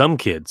Some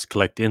kids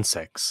collect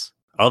insects,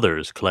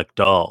 others collect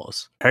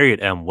dolls.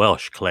 Harriet M.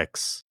 Welsh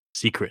collects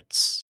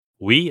secrets.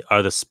 We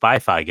are the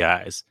Spy-Fi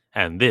guys,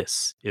 and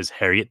this is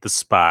Harriet the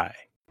Spy.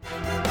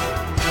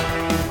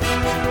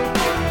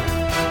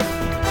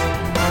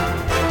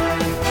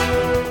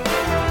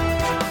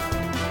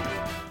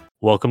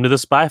 Welcome to the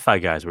Spy-Fi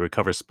guys, where we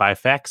cover spy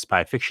facts,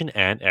 spy fiction,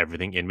 and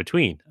everything in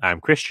between.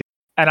 I'm Christian.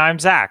 And I'm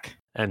Zach.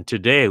 And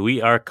today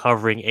we are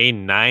covering a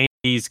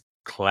 90s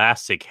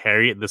classic,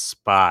 Harriet the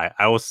Spy.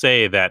 I will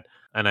say that,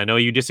 and I know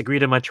you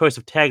disagreed on my choice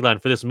of tagline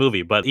for this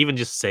movie, but even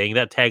just saying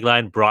that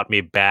tagline brought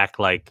me back,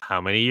 like, how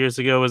many years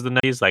ago was the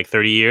 90s? Like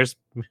 30 years?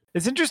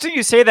 It's interesting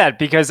you say that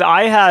because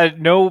I had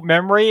no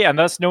memory and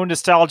thus no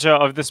nostalgia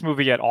of this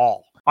movie at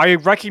all. I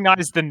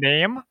recognized the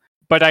name,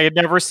 but I had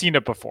never seen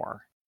it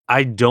before.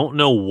 I don't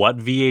know what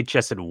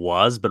VHS it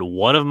was, but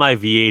one of my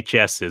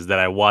VHSs that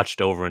I watched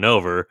over and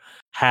over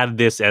had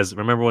this as,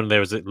 remember when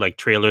there was like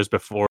trailers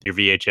before your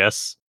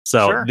VHS?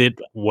 So Sure.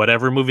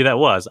 Whatever movie that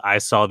was, I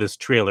saw this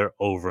trailer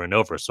over and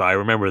over. So I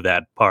remember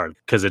that part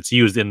because it's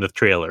used in the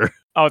trailer.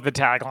 Oh, the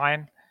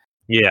tagline?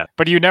 Yeah.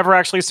 But you never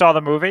actually saw the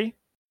movie?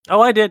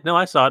 Oh, I did. No,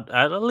 I saw it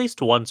at least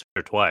once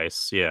or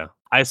twice. Yeah.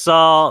 I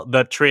saw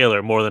the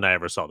trailer more than I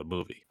ever saw the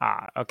movie.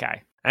 Ah,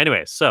 okay.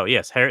 Anyway, so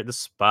yes, Harriet the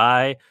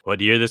Spy. What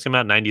year did this come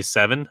out?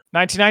 97?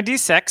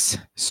 1996,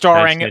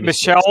 starring 1996.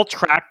 Michelle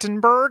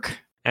Trachtenberg.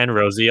 And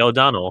Rosie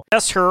O'Donnell.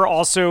 Yes, her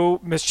also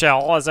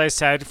Michelle, as I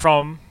said,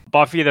 from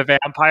Buffy the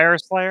Vampire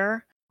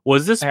Slayer.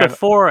 Was this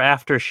before or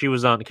after she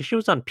was on? Because she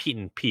was on Pete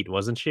and Pete,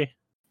 wasn't she?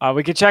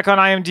 We could check on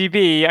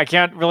IMDb. I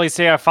can't really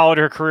say I followed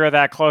her career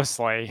that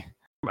closely.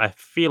 I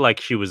feel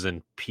like she was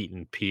in Pete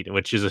and Pete,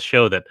 which is a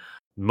show that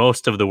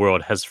most of the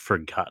world has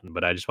forgotten,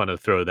 but I just wanted to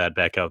throw that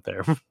back out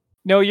there.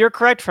 No, you're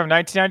correct. From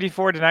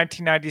 1994 to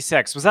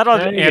 1996. Was that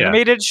an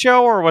animated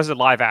show or was it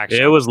live action?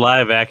 It was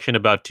live action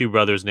about two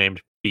brothers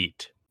named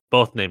Pete.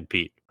 Both named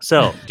Pete.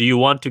 So, do you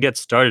want to get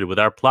started with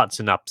our plot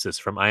synopsis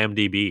from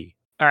IMDb?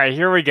 All right,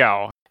 here we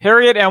go.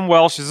 Harriet M.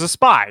 Welsh is a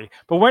spy,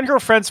 but when her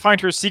friends find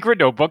her secret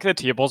notebook, the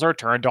tables are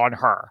turned on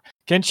her.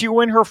 Can she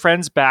win her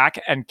friends back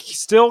and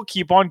still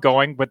keep on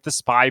going with the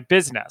spy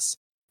business?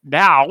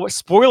 Now,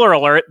 spoiler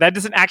alert, that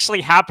doesn't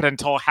actually happen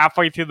until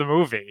halfway through the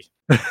movie.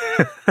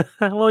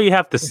 Well, you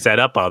have to set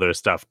up other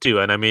stuff too.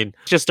 And I mean,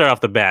 just start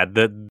off the bat,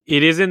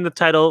 it is in the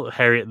title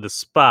Harriet the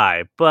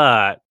Spy,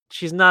 but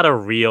she's not a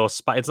real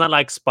spy. It's not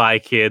like Spy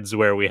Kids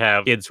where we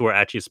have kids who are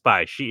actually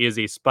spies. She is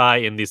a spy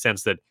in the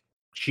sense that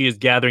she is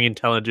gathering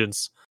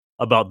intelligence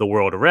about the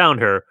world around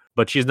her,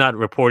 but she's not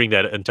reporting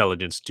that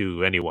intelligence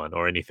to anyone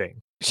or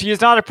anything. She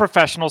is not a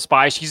professional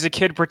spy. She's a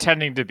kid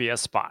pretending to be a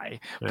spy.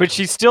 Yeah. But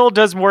she still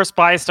does more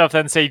spy stuff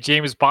than, say,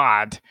 James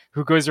Bond,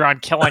 who goes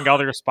around killing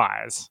other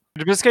spies.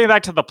 Just getting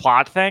back to the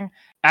plot thing,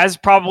 as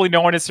probably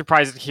no one is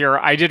surprised here,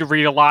 I did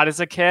read a lot as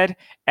a kid,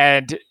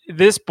 and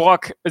this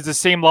book is the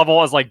same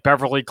level as, like,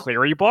 Beverly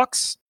Cleary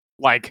books,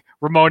 like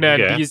Ramona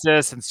and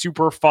Beezus and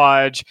Super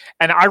Fudge.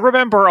 And I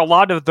remember a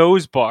lot of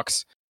those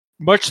books,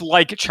 much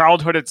like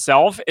childhood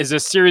itself, is a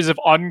series of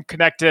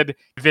unconnected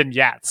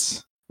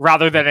vignettes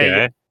rather than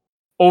a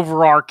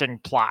overarching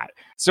plot.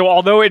 So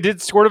although it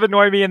did sort of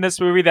annoy me in this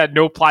movie that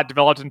no plot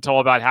developed until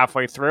about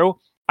halfway through,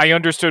 I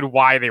understood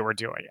why they were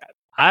doing it.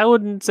 I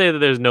wouldn't say that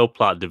there's no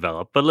plot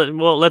developed, but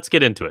let's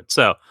get into it.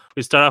 So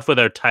we start off with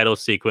our title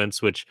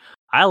sequence, which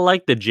I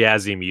like the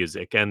jazzy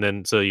music. And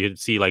then so you'd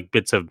see like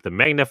bits of the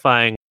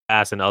magnifying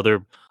glass and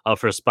other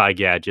for spy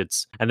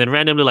gadgets. And then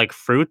randomly like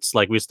fruits,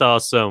 like we saw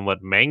some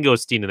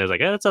mangosteen and there's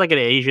like, that's like an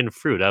Asian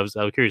fruit. I was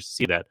curious to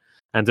see that.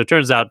 And so it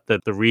turns out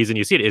that the reason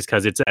you see it is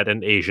because it's at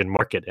an Asian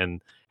market and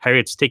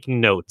Harriet's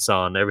taking notes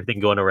on everything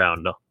going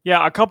around.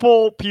 Yeah, a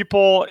couple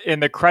people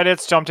in the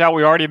credits jumped out,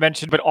 we already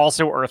mentioned, but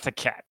also Eartha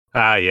Kitt.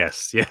 Ah,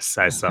 yes,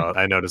 I saw it.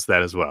 I noticed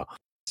that as well.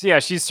 So yeah,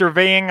 she's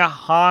surveying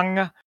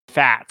Hong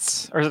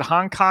Fats. Or is it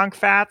Hong Kong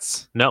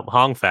Fats? Nope,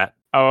 Hong Fat.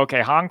 Oh,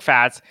 okay, Hong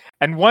Fats.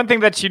 And one thing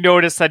that she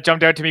noticed that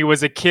jumped out to me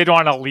was a kid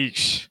on a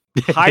leash.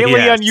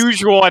 Highly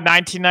unusual in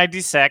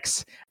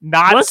 1996,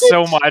 not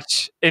so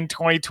much in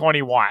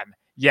 2021.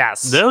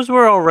 Yes. Those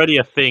were already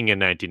a thing in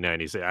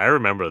 1996. I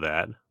remember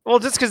that. Well,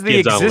 just because they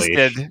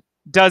existed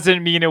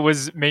doesn't mean it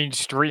was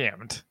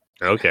mainstreamed.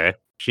 Okay.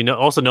 She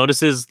also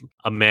notices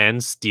a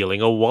man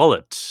stealing a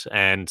wallet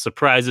and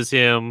surprises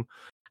him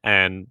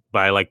and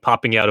by like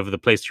popping out of the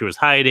place she was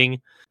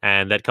hiding.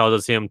 And that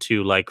causes him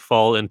to like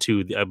fall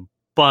into a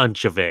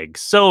bunch of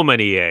eggs. So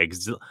many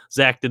eggs.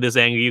 Zach, did this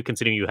anger you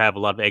considering you have a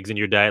lot of eggs in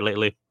your diet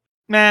lately?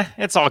 Nah,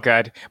 it's all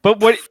good. But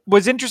what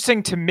was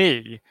interesting to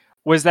me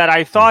was that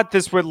I thought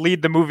this would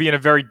lead the movie in a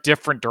very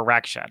different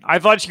direction. I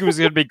thought she was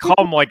going to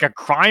become like a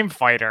crime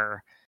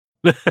fighter.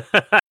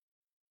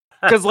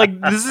 Because like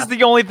this is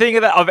the only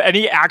thing of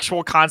any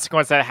actual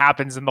consequence that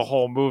happens in the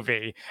whole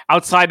movie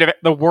outside of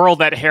the world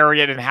that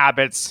Harriet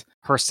inhabits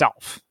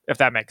herself, if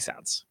that makes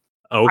sense.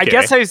 Okay. I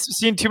guess I've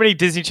seen too many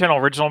Disney Channel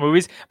original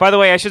movies. By the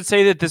way, I should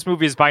say that this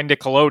movie is by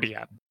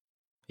Nickelodeon.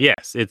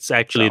 Yes, it's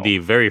actually the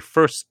very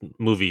first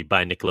movie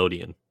by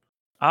Nickelodeon.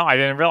 Oh, I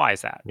didn't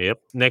realize that. Yep.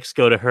 Next,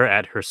 go to her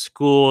at her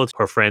school.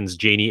 Her friends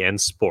Janie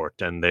and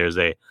Sport, and there's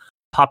a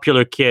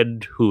popular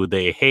kid who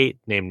they hate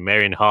named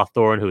Marion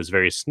Hawthorne, who is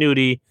very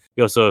snooty.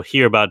 You also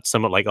hear about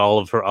some of like all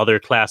of her other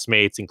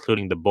classmates,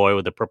 including the boy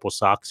with the purple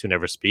socks who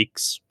never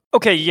speaks.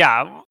 Okay,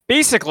 yeah.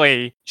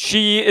 Basically,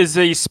 she is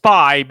a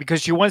spy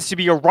because she wants to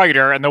be a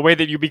writer, and the way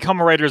that you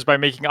become a writer is by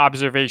making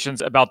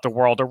observations about the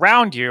world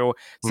around you.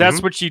 So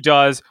that's what she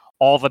does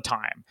all the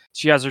time.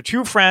 She has her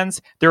two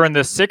friends. They're in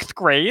the 6th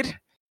grade,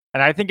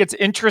 and I think it's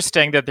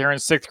interesting that they're in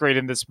 6th grade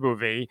in this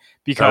movie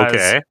because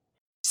Okay.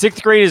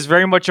 6th grade is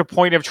very much a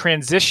point of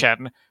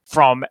transition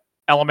from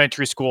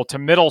elementary school to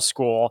middle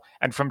school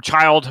and from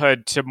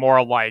childhood to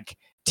more like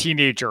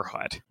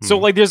teenagerhood. So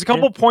like there's a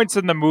couple points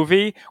in the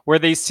movie where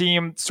they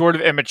seem sort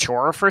of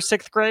immature for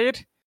 6th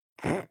grade,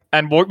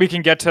 and we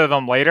can get to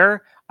them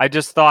later. I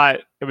just thought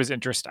it was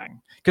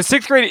interesting because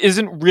 6th grade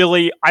isn't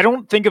really, I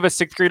don't think of a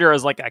 6th grader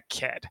as like a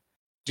kid.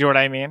 Do you know what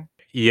I mean?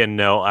 Yeah,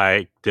 no,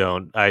 I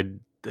don't. I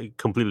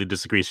completely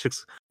disagree.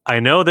 I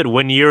know that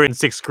when you're in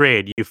 6th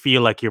grade, you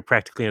feel like you're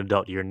practically an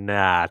adult. You're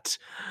not,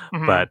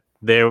 but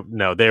they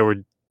were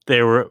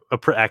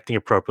acting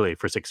appropriately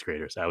for 6th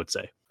graders, I would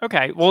say.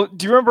 Okay. Well,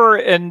 do you remember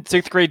in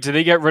 6th grade, did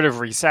they get rid of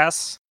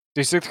recess?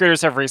 Do 6th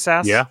graders have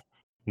recess? Yeah.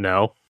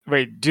 No.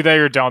 Wait, do they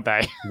or don't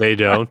they? They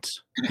don't.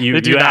 You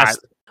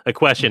asked a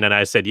question and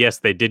I said yes,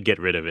 they did get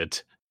rid of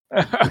it.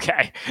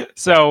 Okay.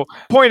 So,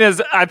 point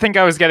is, I think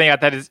I was getting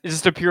at that is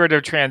just a period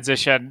of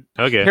transition.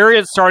 Okay.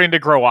 Harriet's starting to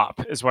grow up,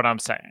 is what I'm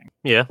saying.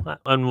 Yeah,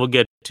 and we'll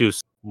get to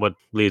what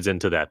leads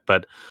into that.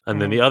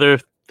 And then the other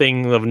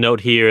thing of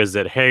note here is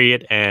that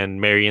Harriet and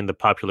Marion, the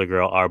popular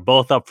girl, are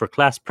both up for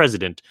class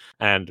president.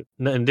 And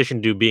in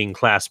addition to being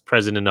class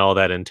president and all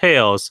that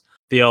entails,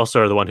 they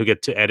also are the one who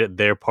get to edit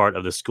their part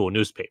of the school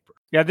newspaper.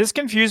 Yeah, this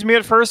confused me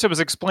at first. It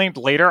was explained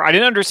later. I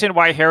didn't understand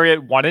why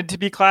Harriet wanted to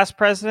be class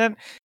president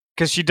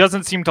because she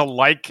doesn't seem to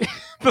like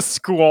the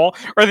school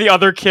or the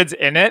other kids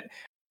in it.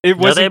 It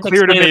wasn't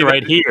clear to me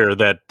right here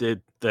that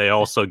they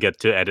also get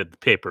to edit the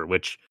paper,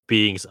 which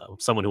being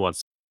someone who wants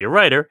to be a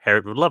writer,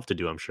 Harriet would love to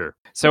do, I'm sure.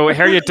 So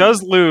Harriet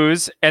does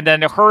lose, and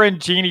then her and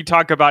Jeannie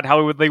talk about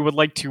how they would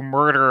like to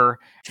murder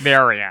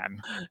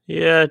Marianne.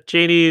 Yeah,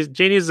 Janie's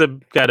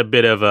got a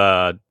bit of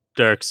a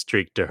dark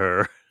streak to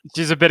her.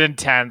 She's a bit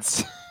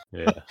intense.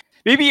 Yeah.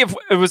 Maybe if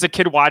it was a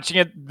kid watching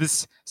it,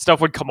 this stuff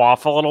would come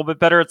off a little bit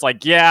better. It's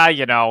like,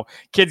 yeah,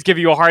 kids give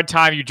you a hard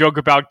time, you joke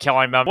about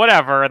killing them,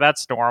 whatever,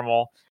 that's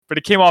normal. But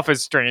it came off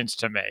as strange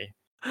to me.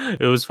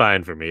 It was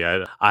fine for me.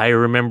 I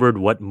remembered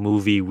what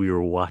movie we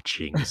were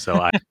watching, so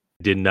I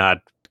did not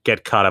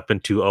get caught up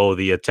into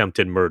the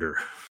attempted murder.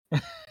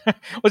 Well,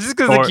 just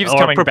because it keeps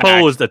coming back. Or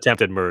proposed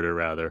attempted murder,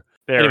 rather.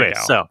 Anyway,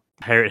 so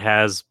Harriet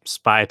has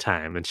spy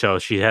time, and so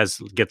she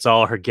gets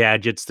all her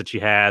gadgets that she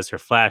has: her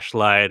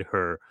flashlight,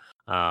 her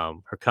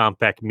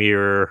compact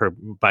mirror, her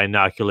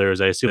binoculars.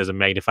 I assume there's a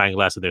magnifying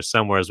glass in there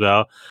somewhere as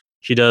well.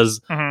 She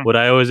does what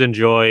I always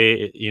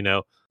enjoy,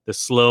 the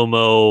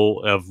slow-mo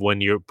of when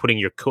you're putting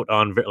your coat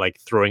on, like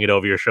throwing it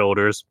over your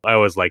shoulders. I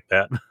always like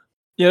that.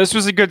 Yeah, this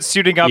was a good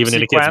suiting up even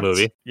sequence. In a kid's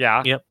movie.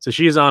 Yeah. Yep. So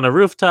she's on a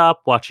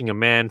rooftop watching a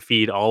man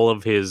feed all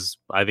of his,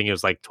 I think it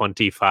was like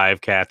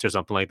 25 cats or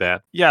something like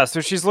that. Yeah,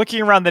 so she's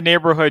looking around the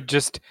neighborhood,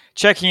 just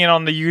checking in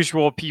on the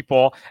usual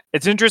people.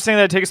 It's interesting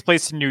that it takes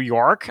place in New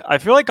York. I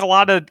feel like a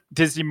lot of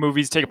Disney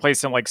movies take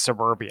place in like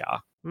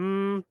suburbia.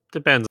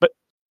 Depends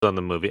on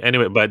the movie.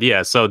 Anyway, but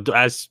yeah, so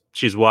as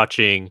she's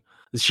watching,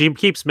 she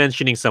keeps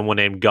mentioning someone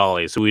named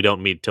Golly, so we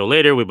don't meet till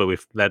later.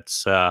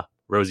 That's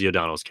Rosie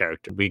O'Donnell's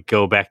character. We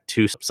go back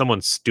to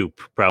someone's stoop,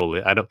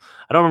 probably. I don't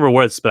remember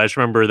what it's, but I just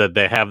remember that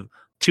they have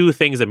two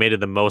things that made it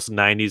the most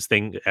 90s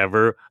thing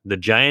ever: the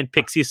giant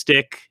pixie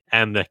stick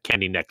and the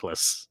candy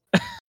necklace.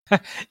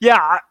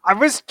 Yeah, I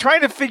was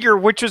trying to figure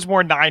which was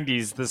more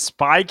 90s, the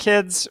Spy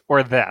Kids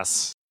or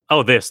this.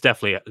 Oh, this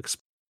definitely.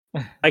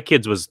 Spy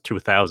Kids was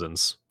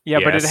 2000s. Yeah,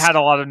 yes. But it had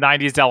a lot of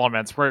 90s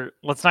elements.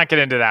 Let's not get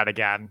into that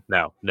again.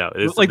 No.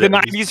 Like the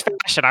 90s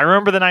fashion. I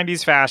remember the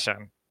 90s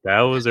fashion.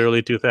 That was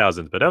early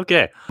 2000s, but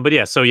okay. But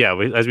yeah, so yeah,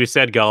 as we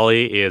said,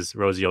 Golly is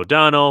Rosie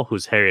O'Donnell,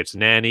 who's Harriet's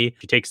nanny.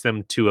 She takes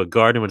them to a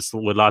garden with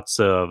lots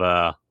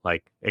of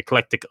like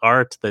eclectic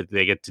art that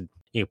they get to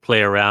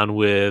play around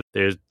with.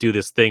 They do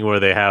this thing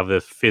where they have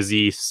the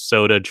fizzy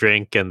soda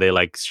drink and they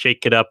like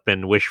shake it up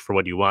and wish for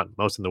what you want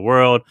most in the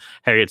world.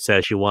 Harriet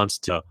says she wants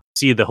to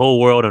see the whole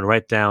world and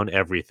write down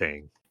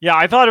everything. Yeah,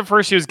 I thought at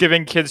first she was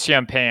giving kids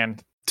champagne.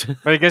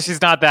 But I guess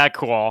she's not that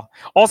cool.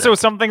 Also,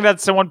 something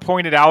that someone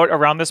pointed out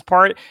around this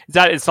part is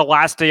that it's the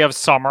last day of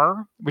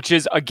summer, which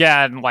is,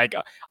 again, like,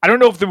 I don't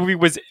know if the movie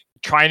was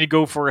trying to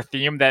go for a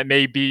theme that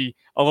may be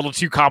a little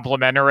too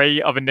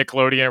complimentary of a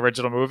Nickelodeon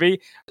original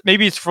movie.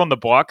 Maybe it's from the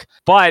book,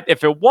 but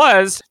if it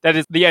was, that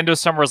is the end of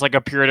summer is like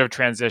a period of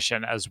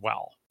transition as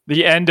well.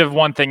 The end of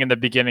one thing and the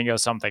beginning of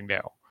something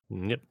new.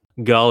 Yep.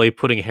 Golly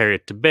putting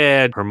Harriet to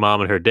bed. Her mom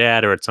and her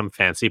dad are at some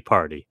fancy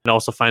party. And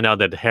also find out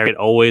that Harriet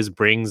always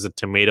brings a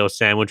tomato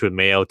sandwich with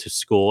mayo to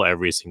school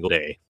every single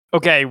day.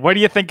 Okay, what do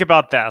you think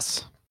about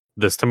this?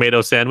 This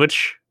tomato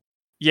sandwich?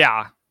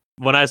 Yeah.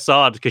 when I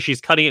saw it, because she's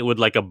cutting it with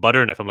like a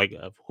butter knife, I'm like,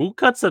 who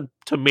cuts a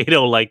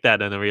tomato like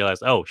that? And then I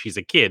realized, oh, she's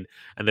a kid,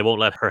 and they won't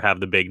let her have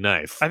the big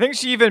knife. I think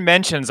she even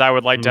mentions I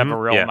would like to have a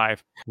real Yeah.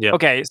 knife. Yep.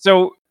 Okay,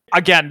 so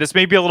again, this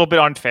may be a little bit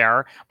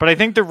unfair, but I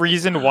think the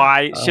reason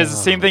why she has the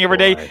same Oh thing every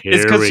day boy, is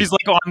here because we she's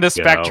like on the go.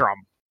 spectrum.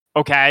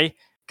 Okay?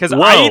 Because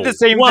I eat the Whoa,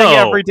 same thing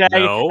whoa, every day,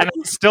 no. and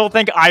I still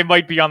think I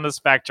might be on the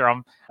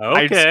spectrum.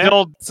 I Okay.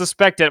 still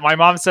suspect it. My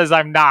mom says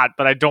I'm not,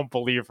 but I don't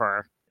believe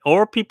her.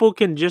 Or people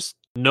can just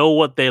know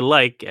what they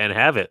like and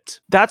have it.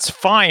 That's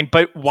fine,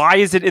 but why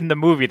is it in the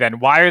movie then?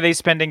 Why are they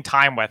spending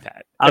time with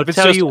it? I'll If it's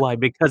tell just you why,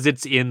 because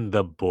it's in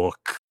the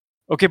book.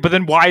 okay, but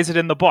then why is it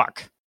in the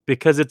book?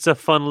 Because it's a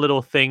fun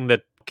little thing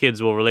that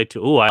kids will relate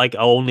to. Oh, I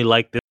only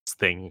like this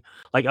thing.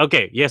 Like,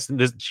 okay, yes,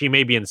 she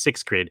may be in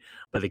 6th grade,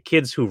 but the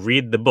kids who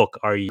read the book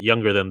are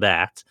younger than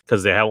that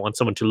because they want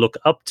someone to look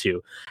up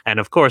to. And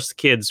of course,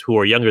 kids who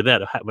are younger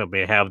than that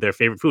may have their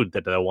favorite food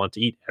that they want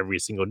to eat every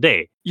single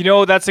day. You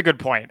know, that's a good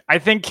point. I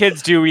think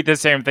kids do eat the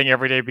same thing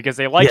every day because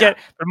they like Yeah. it.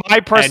 But my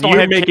And personal you're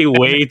head making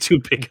way too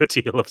big a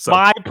deal of something,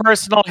 my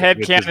personal which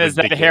headcanon is is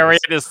that ridiculous.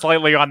 Harriet is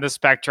slightly on the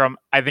spectrum.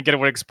 I think it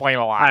would explain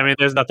a lot. I mean,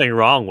 there's nothing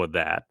wrong with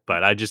that,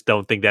 but I just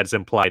don't think that's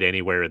implied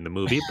anywhere in the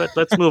movie. But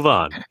let's move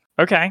on.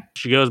 Okay.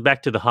 She goes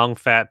back to the Hong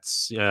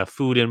Fat's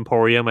food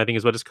emporium, I think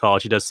is what it's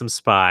called. She does some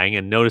spying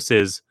and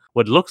notices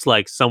what looks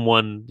like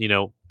someone,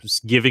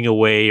 just giving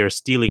away or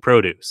stealing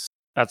produce.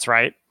 That's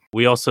right.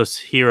 We also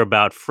hear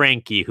about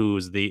Frankie,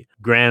 who's the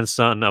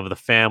grandson of the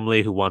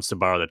family who wants to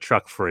borrow the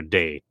truck for a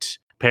date.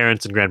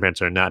 Parents and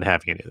grandparents are not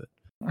having any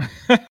of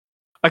it.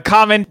 A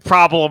common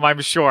problem,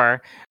 I'm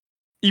sure.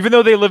 Even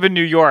though they live in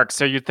New York,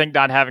 so you'd think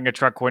not having a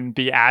truck wouldn't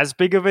be as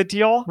big of a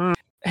deal.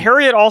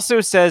 Harriet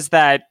also says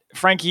that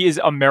Frankie is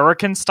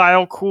American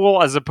style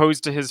cool as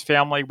opposed to his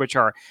family, which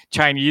are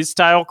Chinese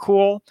style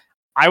cool.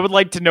 I would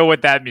like to know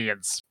what that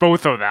means.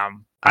 Both of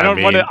them. I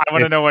want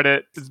to know what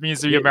it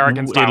means to be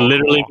American style. It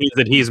literally cool. means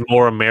that he's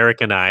more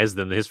Americanized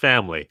than his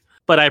family.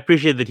 But I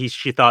appreciate that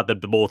she thought that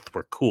both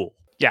were cool.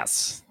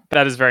 Yes,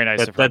 that is very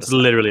nice of her. That's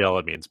literally all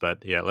it means. But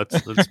yeah,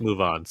 let's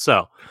move on.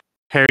 So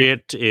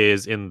Harriet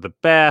is in the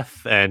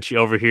bath and she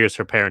overhears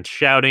her parents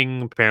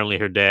shouting. Apparently,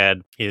 her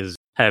dad is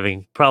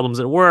having problems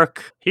at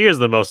work. Here's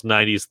the most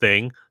 90s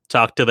thing: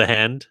 talk to the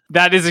hand.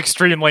 That is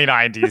extremely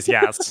 90s,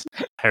 yes.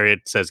 Harriet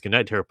says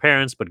goodnight to her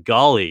parents, but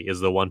Golly is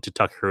the one to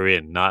tuck her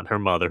in, not her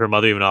mother. Her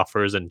mother even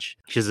offers, and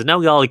she says,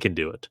 no, Golly can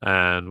do it.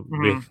 And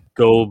we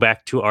go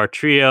back to our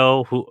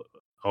trio, who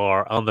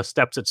are on the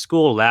steps at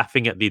school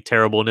laughing at the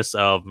terribleness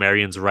of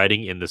Marion's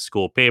writing in the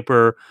school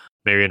paper.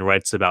 Marion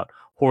writes about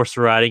horse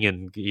riding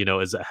and,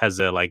 has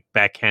a like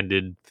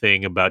backhanded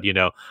thing about,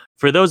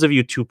 for those of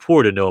you too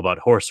poor to know about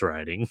horse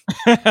riding.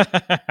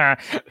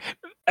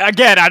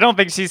 Again, I don't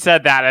think she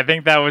said that. I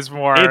think that was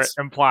more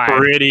implied.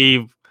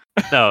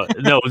 No,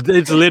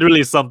 it's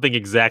literally something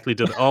exactly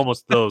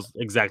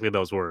exactly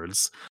those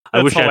words.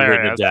 I wish I'd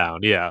written it down.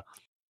 Yeah.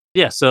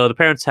 Yeah, so the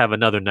parents have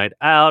another night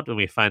out, and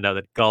we find out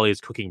that Golly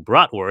is cooking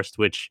bratwurst,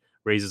 which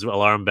raises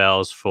alarm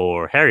bells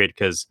for Harriet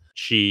because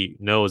she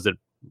knows that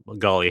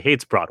Golly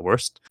hates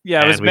bratwurst.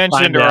 Yeah, it was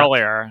mentioned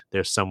earlier.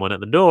 There's someone at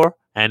the door,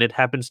 and it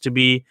happens to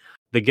be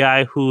the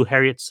guy who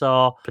Harriet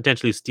saw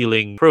potentially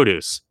stealing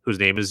produce, whose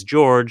name is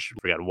George.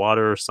 I forgot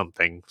water or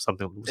something.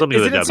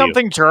 Isn't it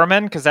something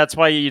German? Because that's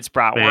why he eats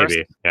bratwurst.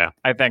 Maybe, yeah.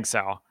 I think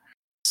so.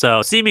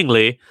 So,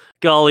 seemingly,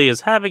 Golly is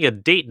having a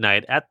date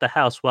night at the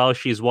house while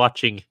she's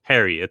watching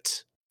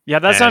Harriet. Yeah,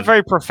 that's not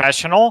very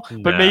professional,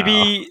 but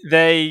maybe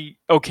they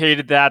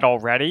okayed that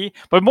already.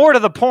 But more to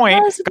the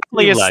point,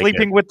 Golly is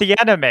sleeping with the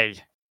enemy,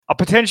 a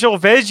potential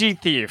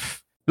veggie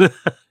thief.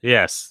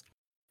 Yes.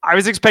 I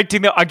was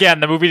expecting,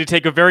 the movie to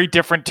take a very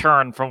different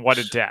turn from what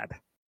it did.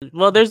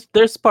 Well,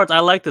 there's parts I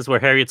like this where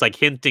Harriet's like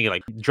hinting,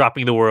 like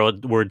dropping the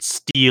word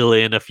steal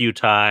in a few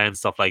times,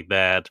 stuff like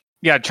that.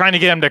 Yeah, trying to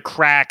get him to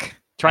crack.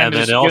 And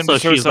then also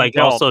she's like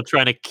also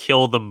trying to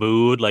kill the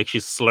mood, like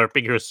she's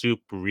slurping her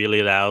soup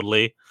really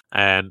loudly,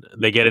 and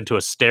they get into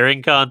a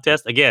staring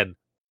contest again.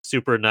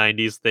 Super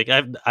 90s thing.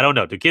 I don't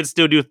know. Do kids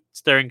still do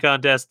staring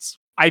contests?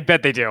 I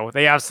bet they do.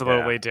 They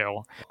absolutely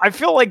do. I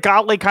feel like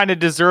Gottlieb kind of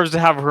deserves to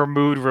have her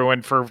mood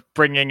ruined for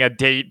bringing a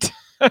date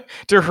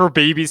to her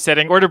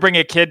babysitting or to bring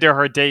a kid to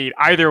her date.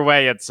 Either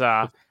way, it's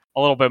a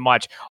little bit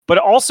much. But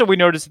also, we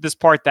noticed at this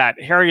part that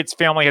Harriet's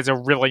family has a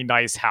really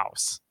nice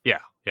house.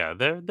 Yeah,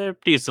 they're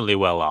decently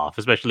well off,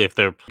 especially if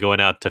they're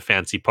going out to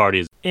fancy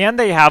parties. And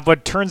they have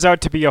what turns out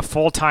to be a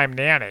full-time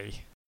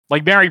nanny,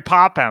 like Mary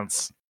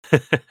Poppins.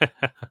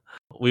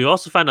 We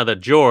also found out that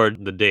George,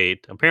 the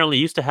date, apparently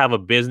used to have a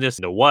business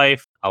and a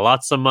wife,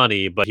 lots of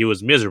money, but he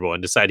was miserable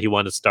and decided he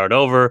wanted to start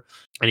over.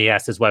 And he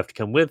asked his wife to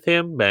come with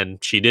him,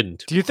 and she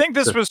didn't. Do you think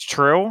this was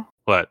true?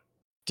 What?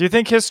 Do you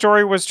think his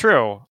story was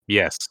true?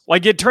 Yes.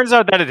 Like, it turns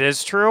out that it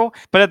is true,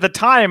 but at the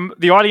time,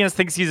 the audience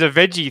thinks he's a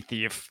veggie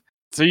thief.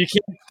 So you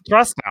can't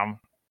trust him.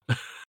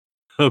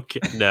 Okay,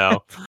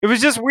 no. It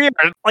was just weird.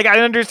 Like, I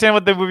understand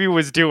what the movie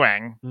was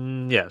doing.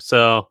 Yeah,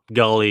 so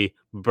Gully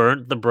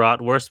burnt the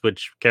bratwurst,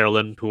 which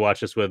Carolyn, who watched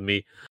this with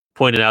me,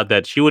 pointed out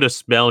that she would have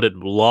smelled it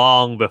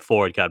long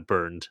before it got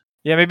burned.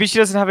 Yeah, maybe she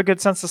doesn't have a good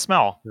sense of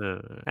smell.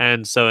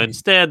 And so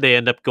instead, they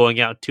end up going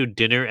out to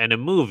dinner and a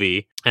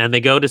movie, and they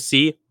go to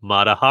see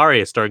Mata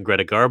Hari starring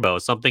Greta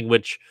Garbo, something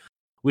which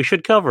we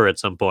should cover at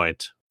some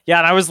point. Yeah,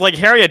 and I was like,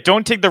 Harriet,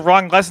 don't take the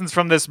wrong lessons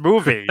from this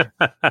movie.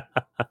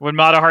 When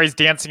Mata Hari's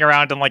dancing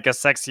around in like a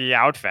sexy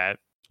outfit.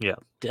 Yeah.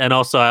 And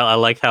also, I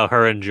like how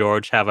her and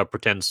George have a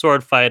pretend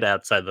sword fight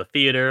outside the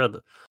theater.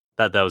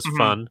 That was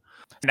fun.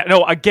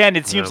 No, again,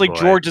 it seems like boy.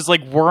 George is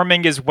like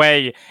worming his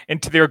way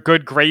into their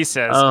good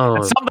graces.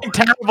 And something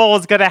terrible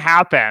is going to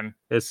happen.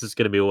 This is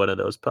going to be one of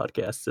those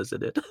podcasts,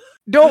 isn't it?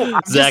 No,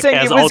 I'm just Zach saying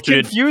has it was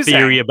alternate confusing.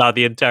 theory about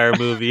the entire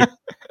movie.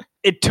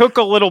 It took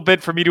a little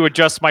bit for me to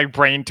adjust my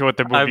brain to what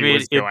the movie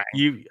was doing.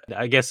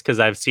 I guess because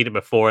I've seen it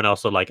before, and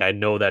also like I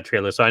know that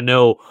trailer, so I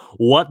know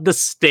what the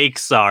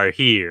stakes are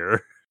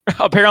here.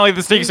 Apparently,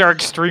 the stakes are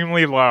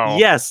extremely low.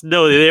 Yes,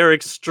 no, they're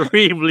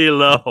extremely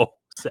low.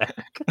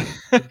 Zach.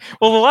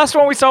 Well, the last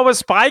one we saw was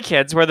Spy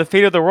Kids, where the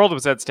fate of the world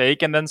was at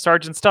stake, and then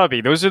Sergeant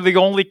Stubby. Those are the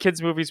only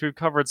kids movies we've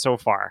covered so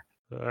far.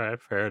 All right,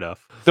 fair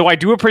enough. Though I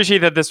do appreciate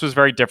that this was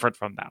very different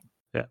from them.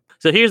 Yeah.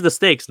 So here's the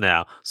stakes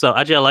now. So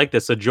actually, I like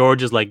this. So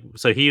George is like,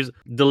 so he's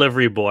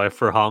delivery boy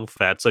for Hong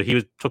Fat. So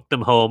took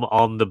them home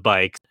on the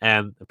bike,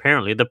 and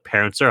apparently the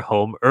parents are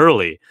home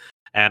early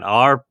and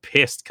are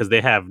pissed because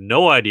they have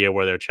no idea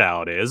where their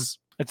child is.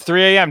 It's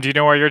 3 a.m. Do you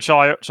know where your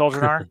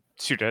children are?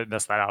 Shoot, I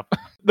messed that up.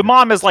 The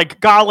mom is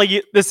like,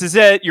 golly, this is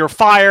it. You're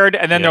fired.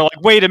 And then they're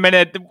like, wait a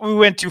minute. We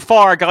went too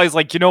far. Golly's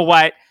like, you know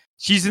what?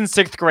 She's in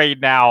 6th grade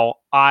now.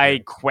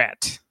 I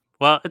quit.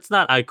 Well, it's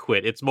not I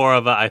quit. It's more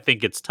of a I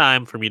think it's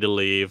time for me to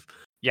leave.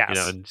 Yes. You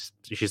know, and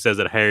she says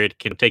that Harriet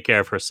can take care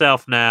of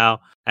herself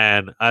now.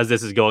 And as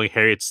this is going,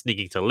 Harriet's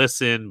sneaking to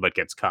listen, but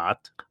gets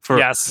caught. For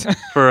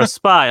a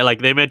spy,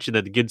 like they mentioned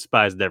that the good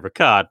spy is never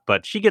caught,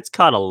 but she gets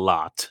caught a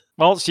lot.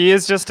 Well, she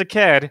is just a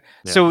kid.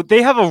 Yeah. So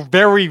they have a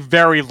very,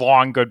 very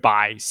long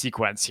goodbye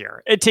sequence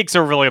here. It takes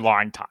a really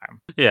long time.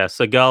 Yeah,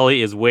 so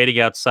Golly is waiting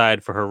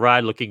outside for her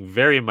ride, looking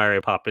very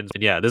Mary Poppins.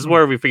 And yeah, this is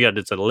where we figure out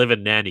it's a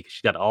live-in nanny because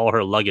she got all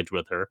her luggage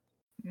with her.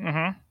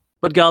 Mm-hmm.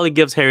 But Golly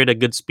gives Harriet a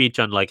good speech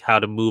on like how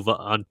to move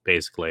on,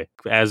 basically.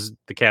 As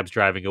the cab's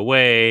driving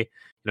away,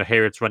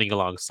 Harriet's running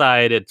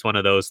alongside. It's one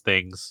of those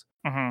things.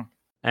 Mm-hmm.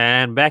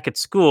 And back at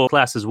school,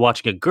 class is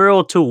watching a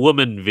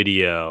girl-to-woman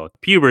video,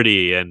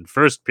 puberty and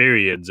first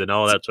periods and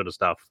all that sort of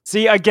stuff.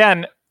 See,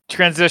 again,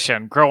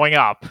 transition, growing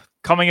up,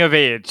 coming of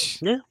age.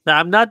 Yeah,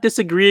 I'm not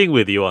disagreeing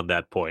with you on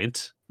that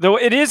point. Though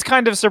it is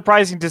kind of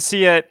surprising to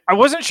see it. I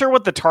wasn't sure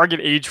what the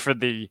target age for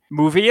the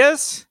movie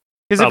is.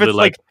 Because if it's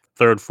like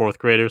 3rd, 4th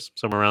graders,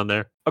 somewhere around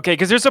there. Okay,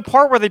 because there's a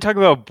part where they talk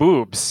about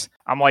boobs.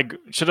 I'm like,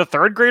 should a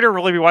 3rd grader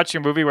really be watching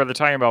a movie where they're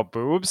talking about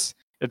boobs?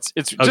 It's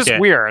just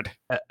weird.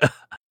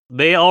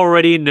 They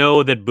already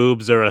know that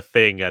boobs are a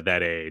thing at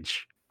that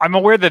age. I'm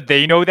aware that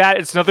they know that.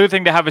 It's another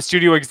thing to have a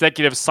studio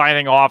executive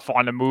signing off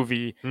on a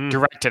movie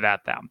directed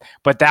at them.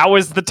 But that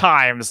was the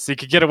times. So you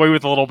could get away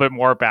with a little bit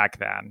more back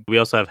then. We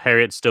also have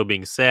Harriet still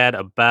being sad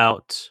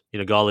about,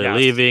 Golly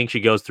leaving. She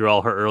goes through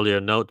all her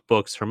earlier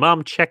notebooks. Her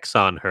mom checks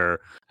on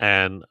her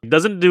and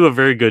doesn't do a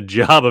very good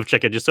job of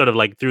checking, just sort of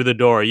like through the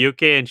door. Are you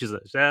okay? And she's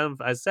like,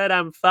 I said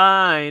I'm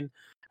fine.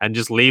 And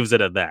just leaves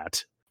it at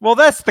that. Well,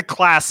 that's the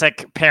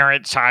classic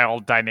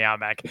parent-child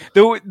dynamic.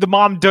 Though the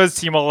mom does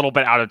seem a little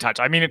bit out of touch.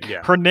 I mean,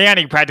 her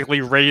nanny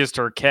practically raised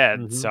her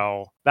kid,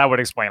 so that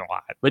would explain a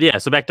lot. But yeah,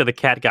 so back to the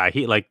cat guy.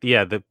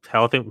 The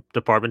health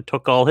department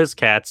took all his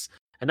cats,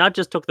 and not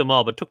just took them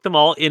all, but took them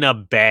all in a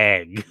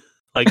bag.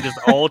 Like, just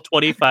all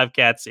 25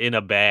 cats in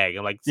a bag.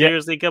 I'm like,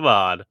 seriously, come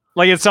on.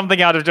 Like it's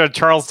something out of a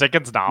Charles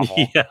Dickens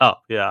novel.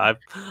 Yeah.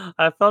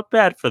 I felt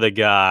bad for the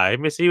guy.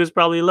 He was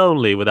probably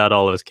lonely without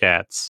all his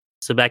cats.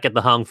 So back at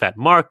the Hong Fat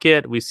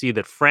Market, we see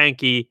that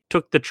Frankie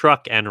took the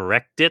truck and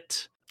wrecked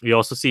it. We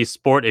also see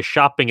Sport is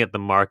shopping at the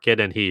market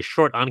and he's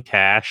short on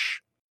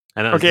cash.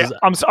 And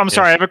I'm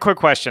sorry, I have a quick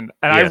question.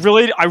 And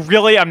I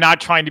really am not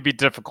trying to be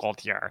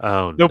difficult here.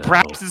 Oh, no.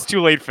 Perhaps it's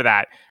too late for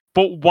that.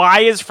 But why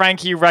is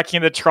Frankie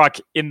wrecking the truck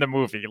in the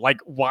movie?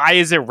 Like, why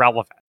is it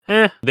relevant?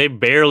 They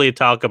barely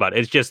talk about it.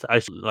 It's just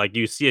like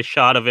you see a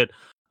shot of it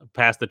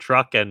past the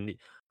truck and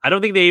I don't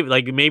think they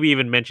maybe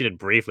even mention it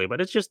briefly, but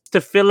it's just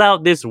to fill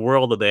out this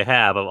world that they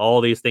have of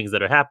all these things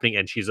that are happening,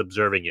 and she's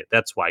observing it.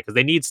 That's why, because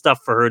they need stuff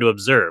for her to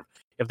observe.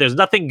 If there's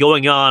nothing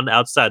going on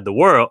outside the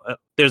world,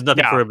 there's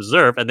nothing for her to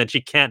observe, and then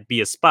she can't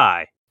be a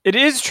spy. It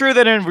is true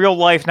that in real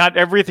life, not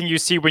everything you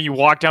see when you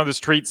walk down the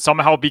street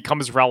somehow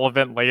becomes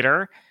relevant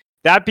later.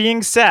 That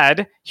being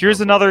said,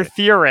 here's another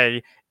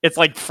theory. It's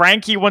like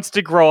Frankie wants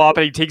to grow up,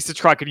 and he takes the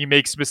truck, and he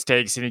makes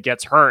mistakes, and he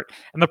gets hurt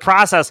in the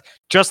process,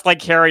 just like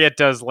Harriet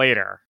does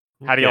later.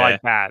 How do you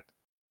like that?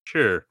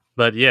 Sure.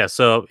 But yeah,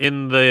 so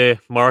in the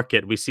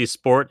market, we see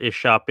Sport is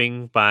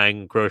shopping,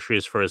 buying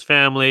groceries for his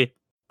family,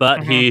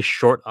 but he's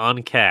short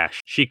on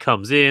cash. She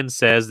comes in,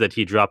 says that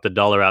he dropped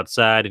 $1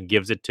 outside and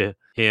gives it to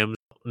him.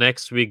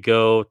 Next, we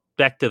go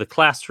back to the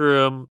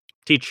classroom.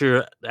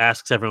 Teacher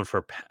asks everyone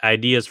for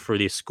ideas for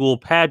the school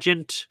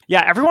pageant.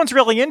 Yeah, everyone's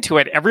really into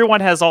it. Everyone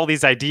has all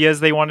these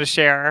ideas they want to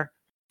share.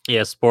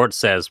 Yeah, Sport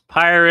says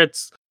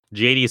pirates.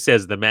 JD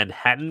says the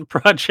Manhattan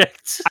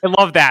Project. I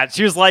love that.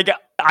 She was like,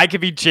 I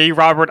could be J.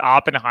 Robert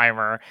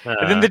Oppenheimer.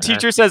 And then the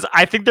teacher says,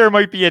 I think there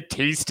might be a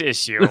taste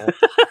issue,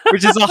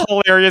 which is a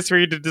hilarious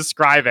way to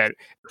describe it.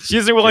 She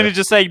isn't willing to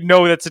just say,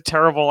 no, that's a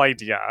terrible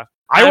idea.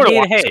 I would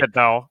have watched it,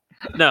 though.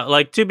 No,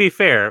 like, to be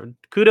fair,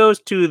 kudos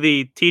to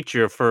the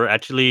teacher for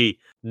actually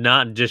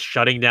not just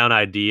shutting down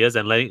ideas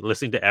and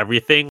listening to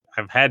everything.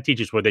 I've had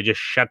teachers where they just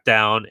shut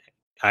down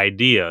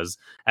ideas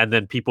and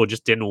then people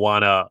just didn't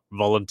want to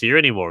volunteer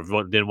anymore,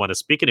 didn't want to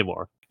speak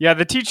anymore. Yeah,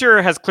 the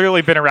teacher has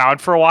clearly been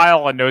around for a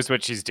while and knows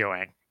what she's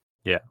doing.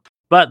 Yeah.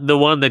 But the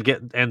one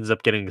that ends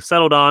up getting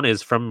settled on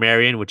is from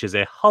Marion, which is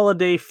a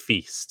holiday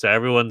feast. So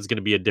everyone's going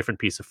to be a different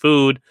piece of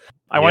food.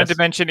 I wanted to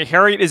mention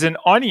Harriet is an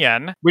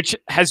onion, which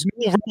has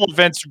no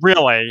relevance,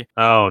 really.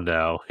 Oh,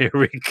 no. Here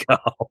we go.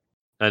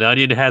 An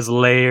onion has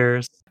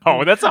layers.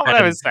 Oh, that's not what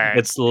I was saying.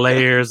 It's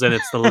layers, and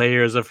it's the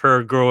layers of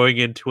her growing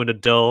into an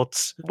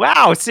adult.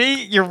 Wow,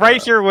 see? You're right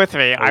here with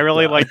me. I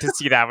really like to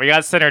see that. We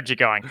got synergy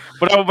going.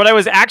 But what I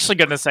was actually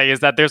going to say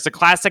is that there's a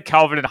classic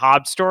Calvin and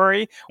Hobbes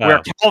story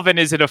where Calvin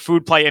is in a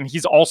food play, and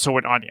he's also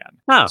an onion.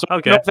 Oh, so okay. I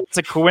don't know if that's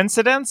a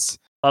coincidence.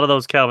 A lot of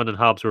those Calvin and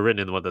Hobbes were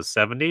written in, the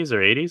 70s or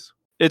 80s?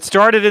 It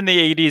started in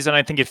the 80s, and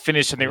I think it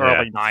finished in the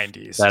early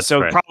 90s. That's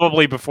right.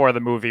 Probably before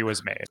the movie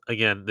was made.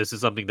 Again, this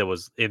is something that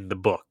was in the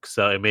book,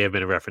 so it may have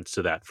been a reference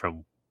to that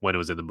from when it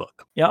was in the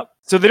book. Yep.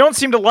 So they don't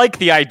seem to like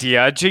the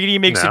idea.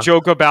 JD makes a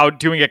joke about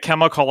doing a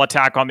chemical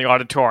attack on the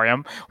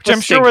auditorium, which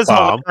I'm sure was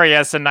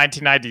hilarious in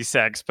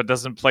 1996, but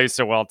doesn't play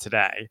so well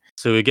today.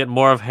 So we get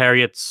more of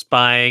Harriet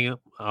spying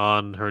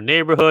on her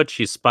neighborhood.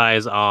 She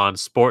spies on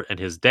Sport and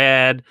his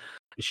dad.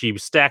 She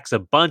stacks a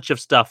bunch of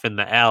stuff in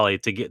the alley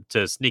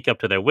to sneak up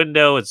to their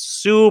window. It's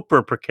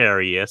super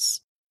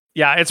precarious.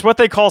 Yeah, it's what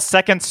they call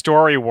second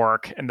story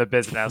work in the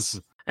business.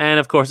 And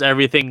of course,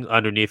 everything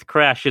underneath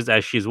crashes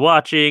as she's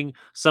watching.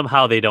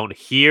 Somehow they don't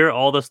hear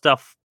all the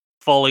stuff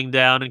falling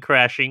down and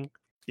crashing.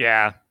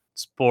 Yeah.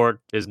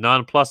 Sport is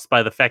nonplussed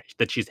by the fact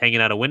that she's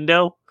hanging out a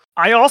window.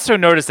 I also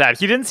noticed that.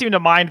 He didn't seem to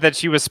mind that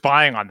she was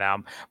spying on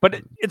them.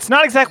 But it's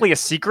not exactly a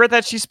secret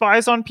that she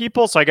spies on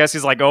people, so I guess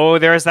he's like, oh,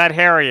 there's that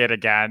Harriet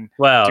again,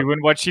 doing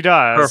what she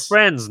does. Her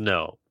friends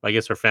know. I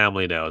guess her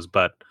family knows,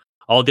 but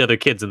all the other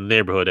kids in the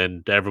neighborhood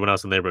and everyone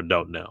else in the neighborhood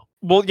don't know.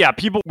 Well, yeah,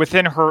 people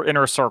within her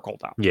inner circle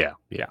know.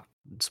 Yeah.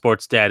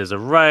 Sport's dad is a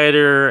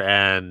writer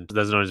and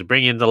doesn't always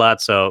bring in a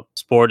lot, so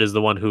Sport is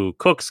the one who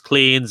cooks,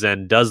 cleans,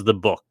 and does the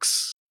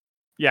books.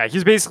 Yeah,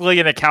 he's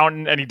basically an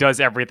accountant, and he does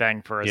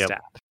everything for his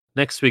dad.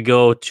 Next, we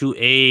go to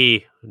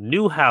a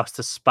new house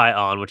to spy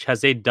on, which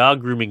has a dog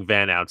grooming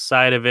van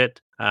outside of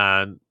it.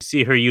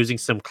 See her using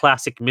some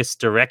classic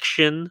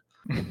misdirection,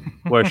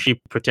 where she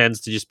pretends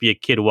to just be a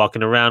kid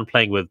walking around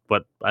playing with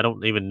what I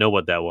don't even know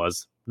what that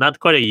was. Not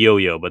quite a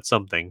yo-yo, but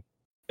something.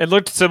 It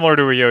looked similar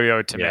to a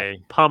yo-yo to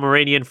me.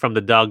 Pomeranian from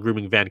the dog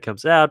grooming van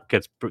comes out,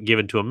 gets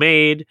given to a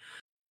maid,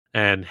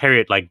 and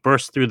Harriet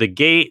bursts through the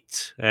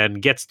gate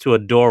and gets to a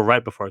door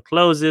right before it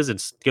closes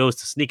and goes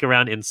to sneak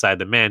around inside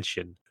the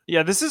mansion.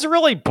 Yeah, this is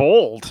really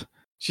bold.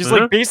 She's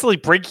basically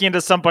breaking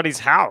into somebody's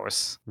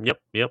house.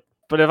 Yep.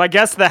 But if I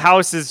guess the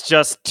house is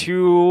just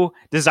too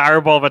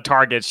desirable of a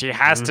target, she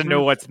has to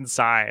know what's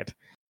inside.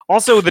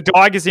 Also, the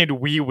dog is named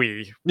Wee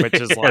Wee, which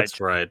is that's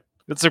right.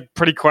 It's a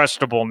pretty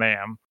questionable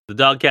name. The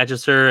dog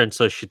catches her, and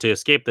so to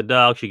escape the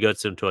dog, she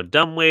goes into a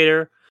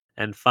dumbwaiter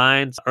and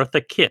finds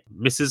Eartha Kitt,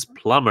 Mrs.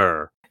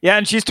 Plummer. Yeah,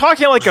 and she's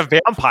talking like a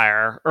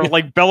vampire, or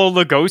like Bela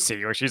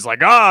Lugosi, where she's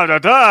like, da da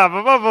da,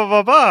 ba ba ba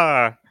ba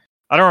ba.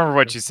 I don't remember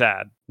what she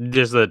said.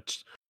 Just the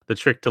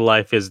trick to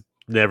life is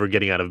never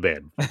getting out of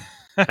bed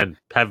and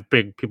have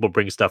people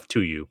bring stuff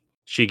to you.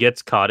 She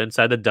gets caught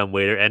inside the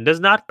dumbwaiter and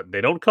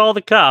they don't call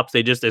the cops.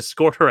 They just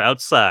escort her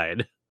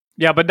outside.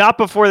 Yeah, but not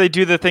before they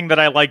do the thing that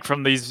I like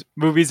from these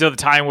movies of the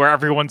time where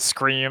everyone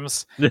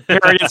screams.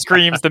 Harriet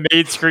screams, the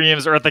maid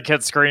screams, Eartha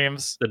Kitt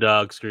screams. The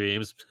dog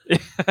screams.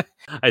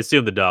 I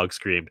assume the dog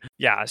screamed.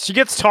 Yeah, she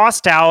gets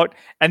tossed out,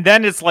 and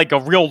then it's like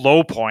a real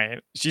low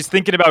point. She's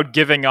thinking about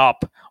giving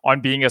up on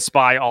being a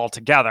spy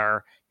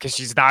altogether because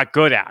she's not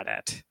good at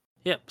it.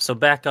 Yep, so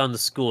back on the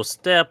school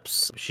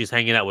steps, she's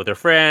hanging out with her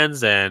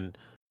friends, and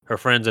her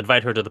friends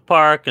invite her to the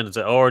park, and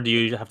say, or do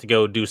you have to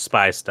go do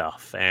spy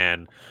stuff?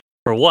 And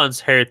for once,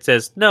 Harriet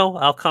says, no,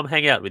 I'll come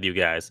hang out with you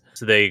guys.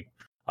 So they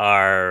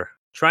are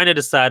trying to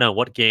decide on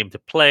what game to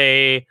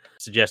play.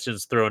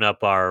 Suggestions thrown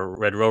up are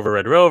Red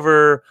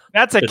Rover.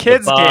 That's a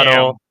kid's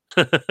game.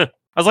 I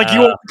was like, you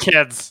want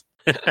kids.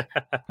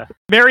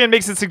 Marion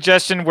makes a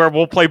suggestion where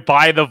we'll play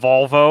Buy the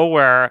Volvo,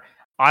 where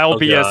I'll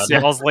be a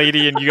sales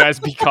lady and you guys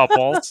be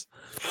couples.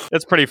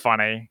 It's pretty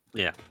funny.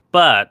 Yeah.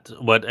 But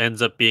what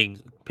ends up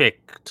being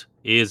picked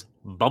is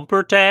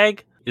bumper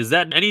tag. Is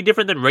that any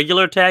different than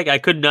regular tag? I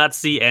could not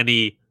see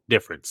any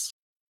difference.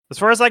 As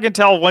far as I can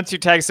tell, once you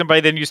tag somebody,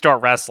 then you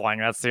start wrestling.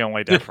 That's the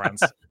only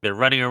difference. They're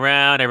running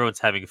around. Everyone's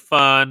having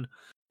fun.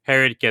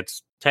 Harriet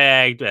gets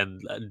tagged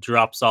and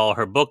drops all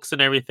her books and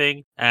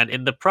everything. And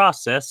in the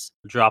process,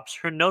 drops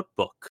her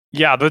notebook.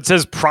 Yeah, that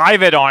says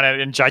private on it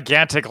in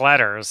gigantic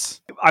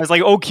letters. I was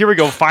like, oh, here we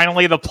go.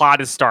 Finally, the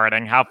plot is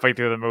starting halfway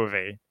through the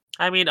movie.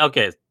 I mean,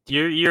 okay,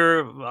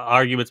 your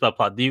arguments about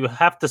plot. Do you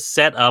have to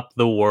set up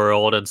the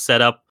world and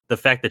set up the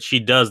fact that she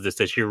does this,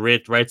 that she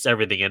writes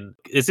everything, and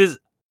this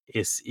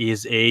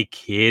is a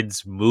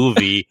kids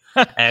movie,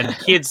 and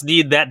kids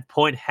need that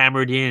point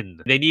hammered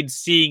in. They need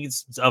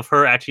scenes of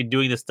her actually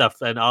doing this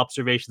stuff and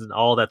observations and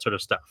all that sort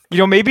of stuff.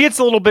 Maybe it's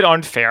a little bit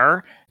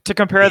unfair to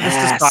compare this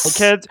to Spy Yes.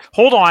 Kids.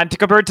 Hold on, to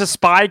compare it to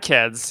Spy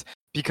Kids,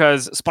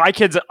 because Spy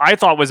Kids I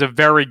thought was a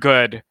very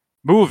good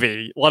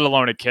movie, let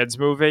alone a kids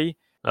movie.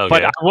 But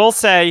Okay. I will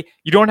say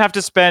you don't have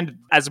to spend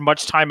as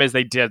much time as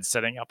they did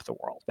setting up the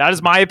world. That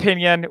is my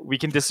opinion. We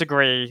can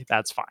disagree.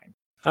 That's fine.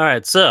 All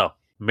right, so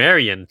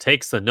Marion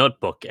takes the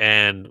notebook,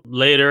 and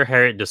later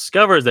Harriet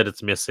discovers that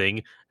it's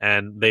missing,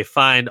 and they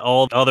find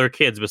all the other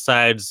kids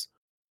besides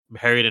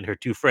Harriet and her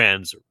two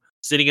friends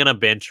sitting on a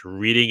bench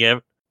reading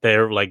it.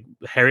 They're like,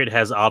 Harriet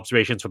has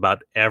observations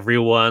about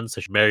everyone,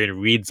 so Marion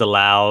reads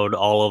aloud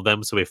all of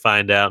them, so we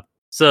find out.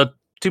 So,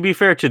 to be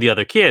fair to the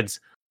other kids,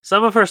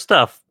 some of her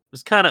stuff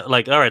is kind of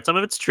like, all right, some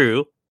of it's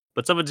true,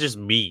 but some of it's just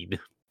mean.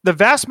 The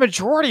vast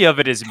majority of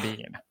it is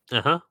mean.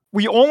 Uh huh.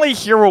 We only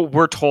hear what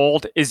we're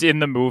told is in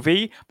the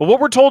movie, but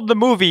what we're told in the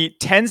movie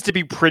tends to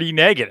be pretty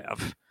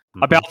negative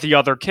about the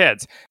other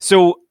kids.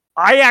 So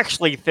I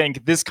actually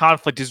think this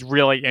conflict is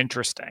really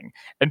interesting,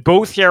 and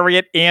both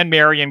Harriet and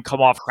Marion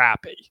come off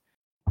crappy.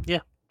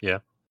 Yeah.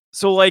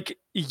 So, like,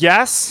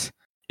 yes,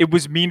 it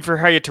was mean for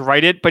Harriet to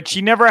write it, but she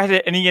never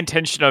had any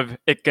intention of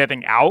it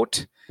getting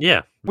out.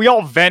 Yeah. We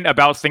all vent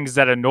about things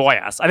that annoy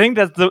us. I think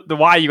that's the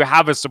why you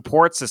have a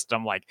support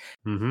system, like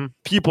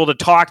people to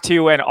talk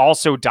to, and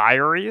also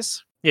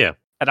diaries. Yeah.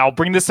 And I'll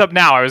bring this up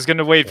now. I was going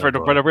to wait for it to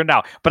boy. put it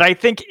now. But I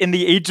think in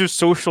the age of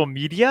social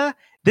media,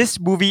 this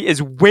movie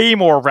is way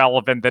more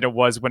relevant than it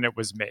was when it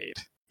was made.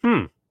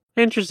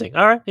 Interesting.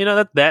 All right.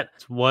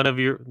 That's one of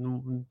your.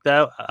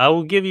 That I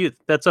will give you.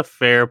 That's a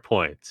fair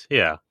point.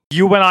 Yeah.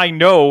 You and I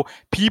know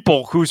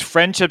people whose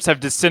friendships have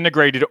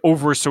disintegrated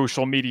over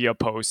social media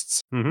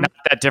posts. Not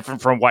that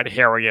different from what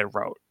Harriet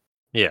wrote.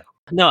 Yeah.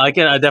 No, I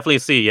definitely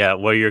see,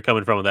 where you're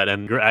coming from with that,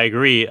 and I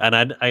agree. And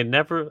I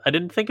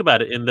didn't think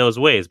about it in those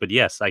ways, but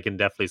yes, I can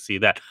definitely see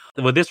that.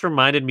 What this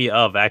reminded me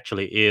of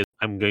actually is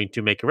I'm going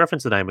to make a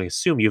reference that I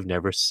assume you've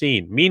never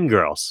seen, Mean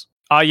Girls.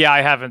 Yeah,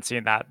 I haven't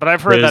seen that, but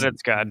I've heard that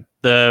it's good.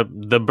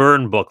 The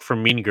burn book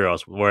from Mean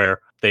Girls, where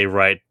they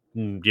write,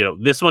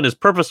 this one is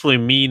purposefully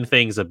mean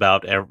things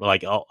about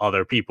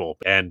other people,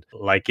 and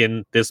like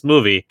in this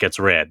movie, gets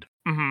read.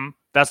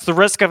 That's the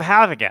risk of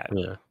having it.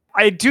 Yeah.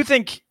 I do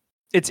think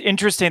it's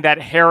interesting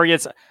that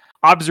Harriet's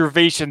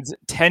observations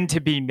tend to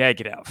be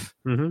negative.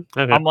 Okay.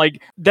 I'm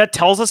like, that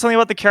tells us something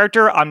about the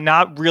character. I'm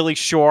not really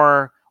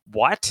sure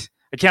what.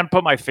 I can't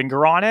put my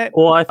finger on it.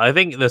 Well, I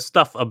think the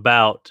stuff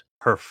about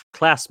her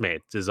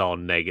classmates is all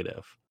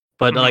negative,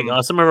 but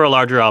some of her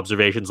larger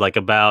observations, like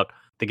about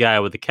the guy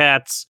with the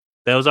cats,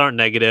 those aren't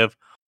negative,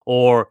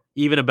 or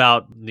even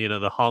about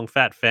the Hong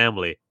Fat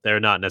family, they're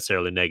not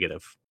necessarily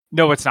negative.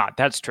 No, it's not.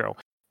 That's true.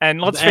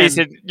 And let's face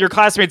it, your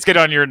classmates get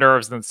on your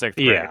nerves in 6th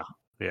grade.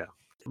 Yeah.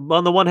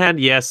 On the one hand,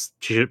 yes,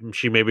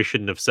 she maybe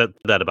shouldn't have said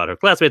that about her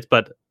classmates,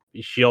 but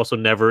she also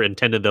never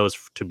intended those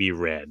to be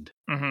read.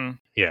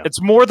 Yeah.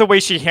 It's more the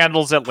way she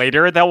handles it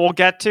later that we'll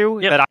get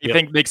to that I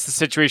think makes the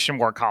situation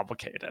more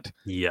complicated.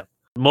 Yeah.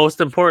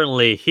 Most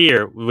importantly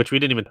here, which we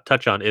didn't even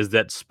touch on, is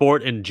that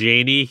Sport and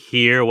Janie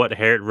hear what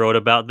Harriet wrote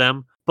about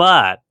them.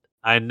 But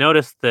I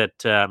noticed that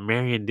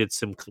Marion did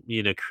some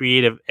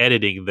creative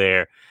editing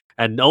there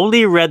and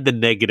only read the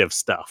negative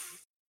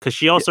stuff, because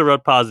she also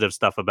wrote positive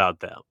stuff about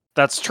them.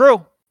 That's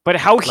true. But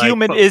how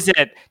human is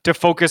it to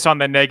focus on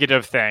the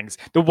negative things?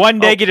 The one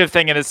negative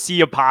thing and a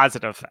sea of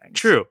positive things.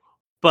 True.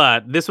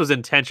 But this was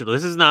intentional.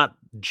 This is not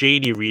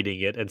Janie reading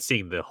it and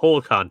seeing the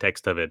whole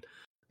context of it.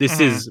 This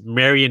is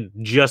Marion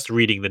just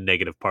reading the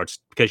negative parts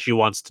because she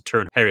wants to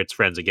turn Harriet's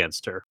friends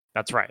against her.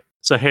 That's right.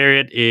 So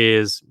Harriet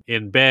is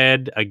in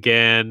bed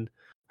again.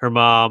 Her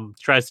mom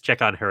tries to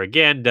check on her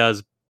again,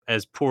 does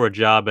as poor a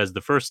job as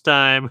the first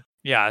time.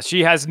 Yeah,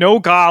 she has no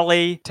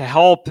golly to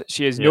help.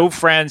 She has no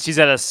friends. She's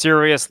at a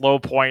serious low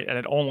point, and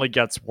it only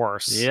gets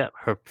worse. Yeah,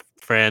 her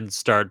friends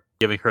start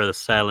giving her the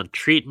silent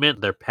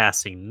treatment. They're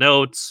passing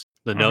notes.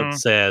 The note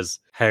says,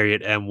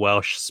 Harriet M.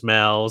 Welsh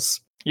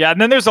smells. Yeah, and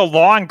then there's a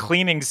long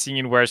cleaning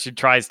scene where she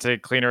tries to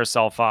clean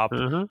herself up.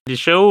 The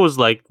show was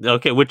like,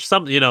 okay, which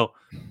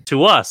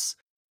to us,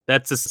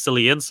 that's a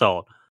silly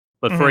insult.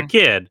 But for a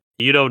kid,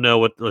 you don't know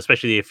what,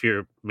 especially if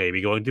you're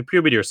maybe going through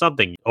puberty or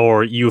something,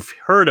 or you've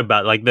heard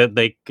about, like, that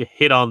they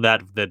hit on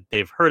that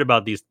they've heard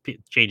about these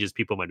changes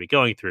people might be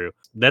going through.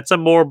 That's a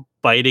more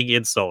biting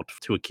insult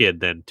to a kid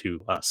than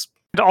to us.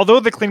 Although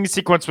the cleaning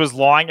sequence was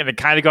long and it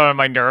kind of got on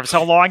my nerves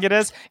how long it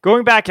is,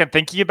 going back and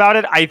thinking about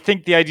it, I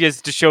think the idea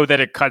is to show that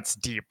it cuts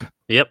deep.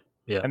 Yep.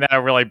 Yeah. And that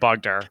really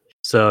bugged her.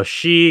 So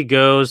she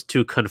goes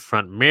to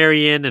confront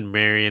Marion, and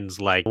Marion's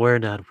like, we're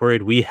not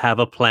worried, we have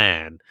a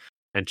plan.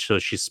 And so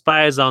she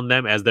spies on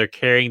them as they're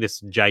carrying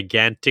this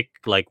gigantic,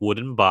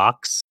 wooden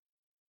box.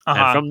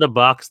 And from the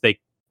box, they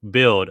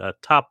build a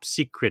top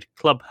secret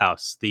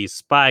clubhouse, the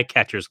Spy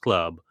Catchers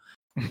Club.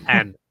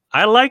 And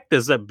I like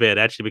this a bit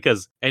actually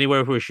because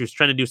anywhere where she was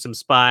trying to do some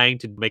spying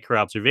to make her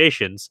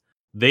observations,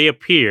 they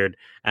appeared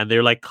and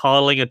they're like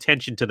calling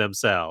attention to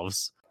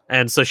themselves.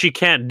 And so she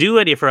can't do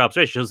any of her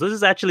observations. So this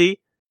is actually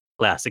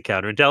classic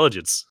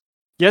counterintelligence.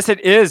 Yes,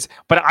 it is.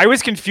 But I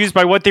was confused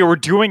by what they were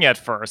doing at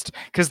first.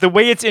 Because the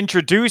way it's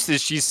introduced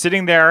is she's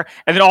sitting there,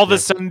 and then all of a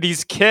sudden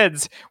these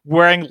kids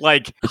wearing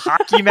like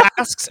hockey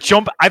masks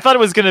jump. I thought it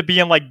was going to be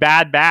in like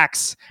Mad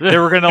Max. They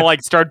were going to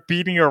like start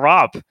beating her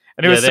up.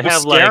 And it was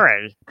so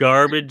scary. Like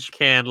garbage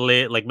can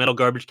lid, like metal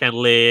garbage can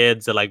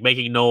lids, and like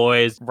making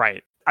noise.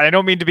 Right. I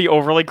don't mean to be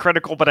overly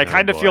critical, but I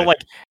kind of feel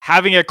like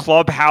having a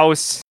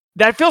clubhouse,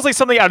 that feels like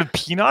something out of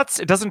Peanuts.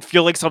 It doesn't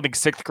feel like something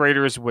sixth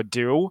graders would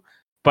do.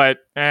 But,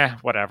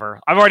 whatever.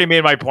 I've already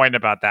made my point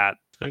about that.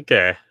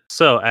 Okay.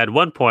 So, at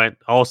one point,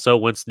 also,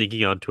 when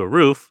sneaking onto a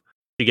roof,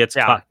 she gets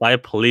caught by a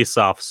police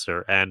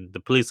officer, and the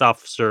police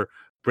officer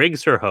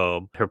brings her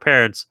home. Her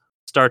parents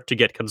start to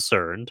get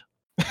concerned.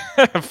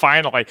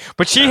 Finally.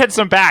 But she hits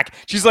them back.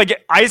 She's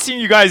like, I seen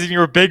you guys in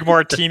your big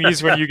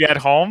martinis when you get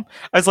home.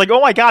 I was like,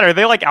 oh my God, are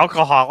they like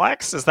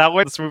alcoholics? Is that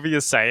what this movie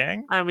is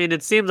saying? I mean,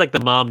 it seems like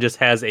the mom just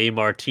has a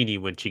martini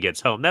when she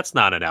gets home. That's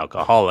not an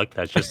alcoholic.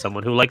 That's just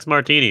someone who likes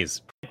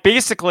martinis.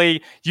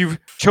 Basically, you've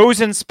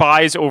chosen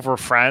spies over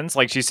friends,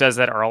 like she says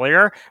that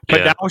earlier,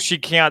 but now she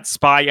can't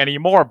spy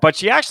anymore. But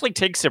she actually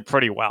takes it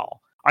pretty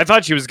well. I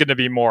thought she was going to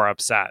be more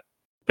upset.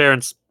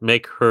 Parents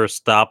make her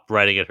stop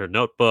writing in her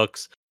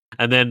notebooks,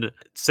 and then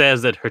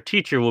says that her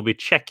teacher will be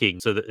checking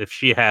so that if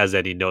she has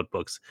any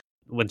notebooks.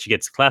 When she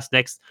gets to class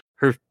next,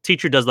 her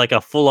teacher does like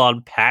a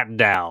full-on pat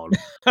down,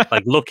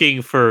 like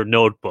looking for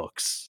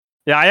notebooks.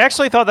 Yeah, I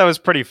actually thought that was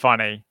pretty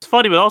funny. It's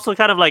funny, but also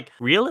kind of like,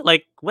 really?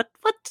 Like, what?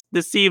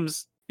 This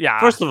seems... Yeah.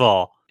 First of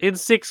all, in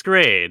 6th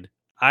grade,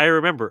 I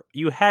remember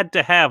you had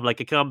to have like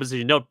a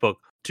composition notebook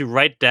to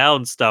write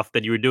down stuff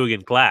that you were doing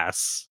in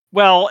class.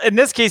 Well, in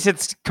this case,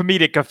 it's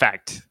comedic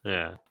effect.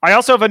 Yeah. I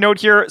also have a note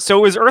here.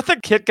 So is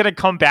Eartha Kitt going to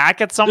come back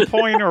at some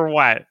point or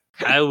what?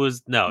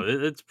 No,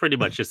 it's pretty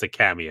much just a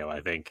cameo, I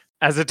think.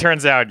 As it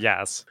turns out,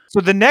 yes. So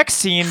the next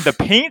scene, the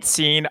paint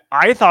scene,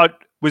 I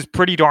thought was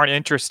pretty darn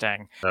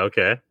interesting.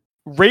 Okay.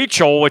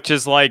 Rachel, which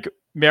is like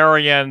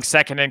Marian's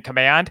second in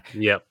command.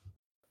 Yep.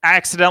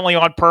 Accidentally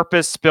on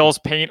purpose spills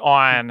paint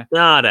on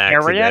Not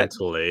Harriet.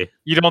 accidentally.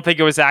 You don't think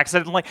it was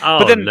accidentally? Oh,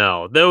 but then,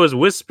 no. There was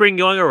whispering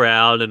going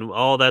around and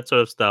all that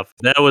sort of stuff.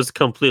 That was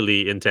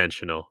completely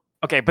intentional.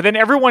 Okay, but then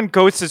everyone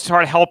goes to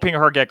start helping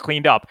her get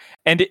cleaned up.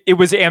 And it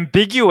was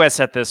ambiguous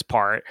at this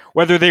part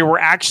whether they were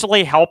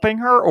actually helping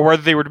her or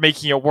whether they were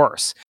making it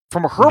worse.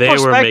 From her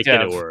perspective, were making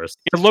it worse.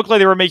 It looked like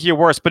they were making it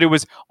worse, but it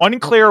was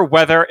unclear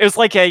whether it was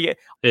like it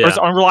was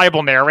an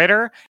unreliable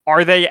narrator.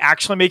 Are they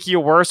actually making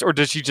it worse, or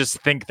does she just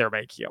think they're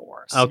making it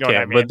worse? Okay, you know what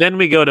I mean? But then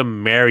we go to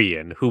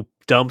Marion, who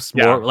dumps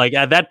more. Like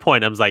at that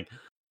point, I was like,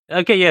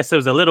 okay, yes, it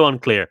was a little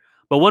unclear.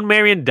 But when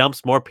Marion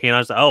dumps more paint, I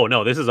was like, oh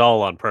no, this is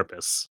all on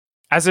purpose.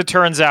 As it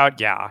turns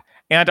out, yeah.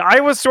 And I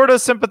was sort of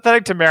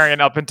sympathetic to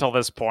Marion up until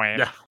this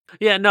point.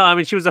 Yeah, no, I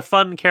mean, she was a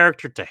fun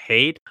character to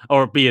hate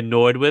or be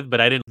annoyed with,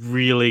 but I didn't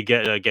really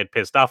get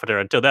pissed off at her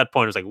until that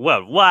point. It was like,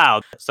 whoa,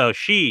 wow. So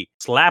she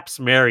slaps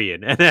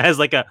Marion, and Marion has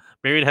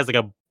like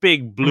a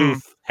big blue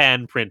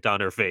handprint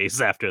on her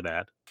face after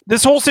that.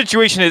 This whole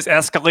situation is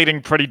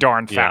escalating pretty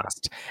darn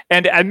fast.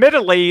 And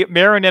admittedly,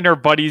 Marion and her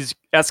buddies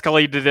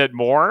escalated it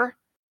more.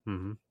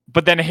 Mm-hmm.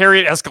 But then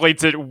Harriet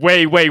escalates it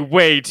way, way,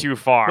 way too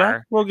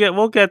far. Well,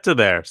 we'll get to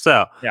there.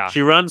 So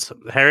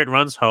Harriet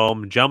runs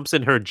home, jumps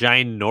in her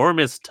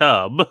ginormous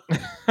tub.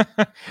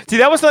 See,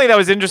 that was something that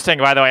was interesting,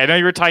 by the way. I know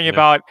you were talking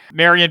about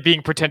Marion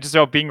being pretentious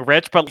about being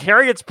rich, but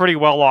Harriet's pretty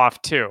well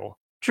off too.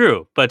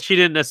 True, but she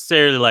didn't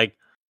necessarily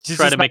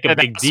try to make a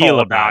big deal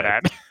about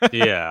it.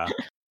 Yeah.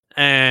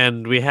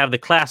 And we have the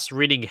class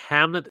reading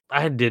Hamlet.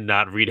 I did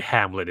not read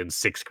Hamlet in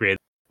 6th grade.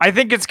 I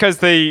think it's because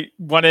they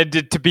wanted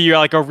it to be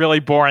like a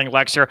really boring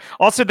lecture.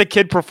 Also, the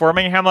kid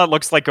performing Hamlet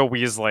looks like a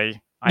Weasley.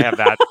 I have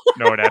that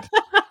noted.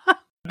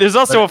 There's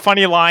also a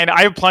funny line.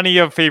 I have plenty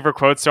of favorite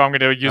quotes, so I'm going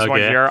to use one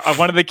here.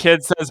 One of the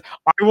kids says,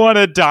 "I want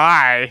to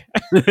die."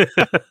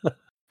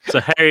 So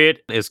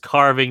Harriet is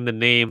carving the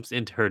names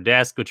into her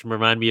desk, which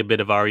remind me a bit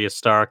of Arya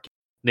Stark.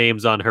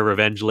 Names on her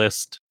revenge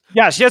list.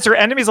 Yeah, she has her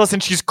enemies list,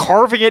 and she's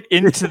carving it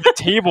into the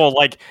table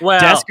like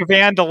desk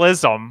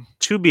vandalism.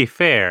 To be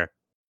fair,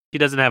 she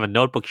doesn't have a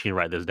notebook she can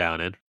write this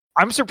down in.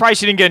 I'm surprised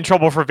she didn't get in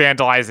trouble for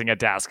vandalizing a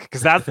desk,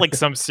 because that's like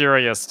some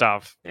serious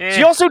stuff.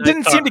 She also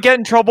didn't seem to get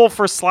in trouble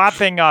for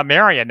slapping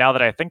Marion, now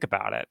that I think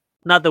about it.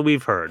 Not that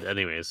we've heard,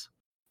 anyways.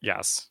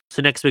 Yes.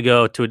 So next we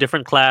go to a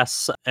different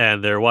class,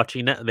 and they're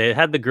watching... They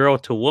had the girl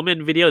to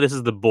woman video. This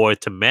is the boy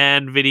to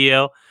man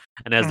video.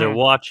 And as they're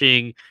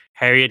watching,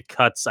 Harriet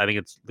cuts, I think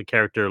it's the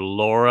character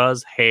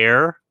Laura's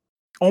hair.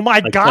 Oh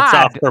my God. Cuts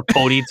off her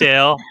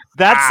ponytail.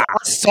 That's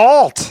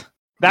assault.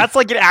 That's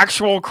like an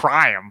actual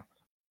crime.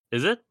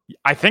 Is it?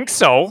 I think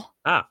so.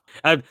 Don't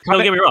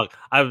get me wrong.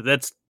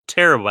 That's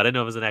terrible. I didn't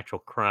know it was an actual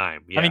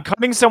crime. Yeah. I mean,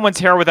 cutting someone's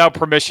hair without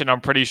permission,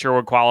 I'm pretty sure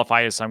would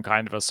qualify as some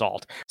kind of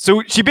assault.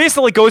 So she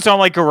basically goes on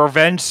like a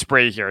revenge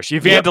spree here. She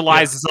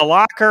vandalizes a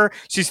locker.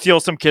 She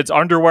steals some kid's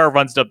underwear,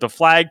 runs up the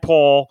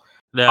flagpole.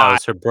 No,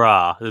 it's her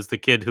bra. It's the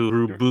kid who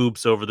grew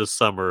boobs over the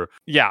summer.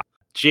 Yeah.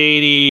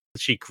 Janie,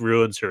 she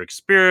ruins her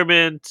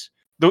experiment.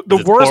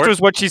 The worst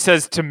was what she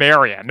says to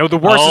Marianne. No, the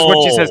worst is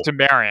what she says to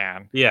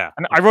Marianne. Yeah.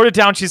 And I wrote it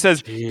down. She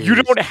says, you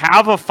don't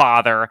have a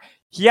father.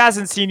 He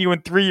hasn't seen you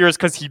in 3 years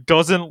because he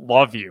doesn't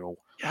love you.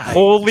 Yikes.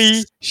 Holy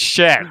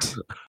shit.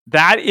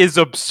 That is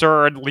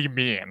absurdly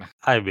mean.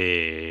 I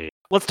mean...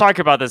 Let's talk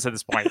about this at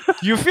this point.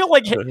 Do you feel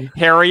like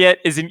Harriet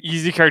is an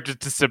easy character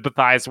to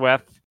sympathize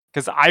with?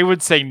 Because I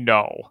would say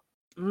no.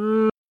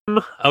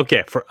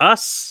 Okay, for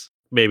us,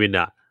 maybe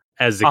not.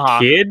 As a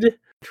kid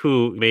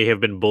who may have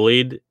been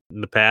bullied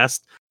in the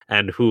past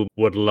and who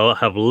would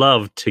have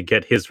loved to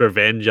get his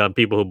revenge on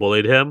people who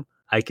bullied him,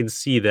 I can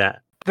see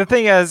that. The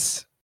thing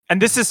is,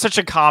 and this is such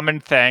a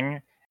common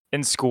thing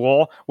in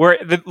school, where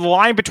the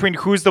line between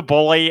who's the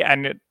bully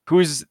and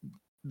who's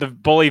the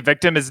bully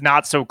victim is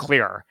not so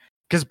clear.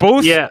 Because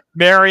both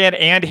Marianne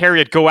and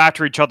Harriet go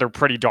after each other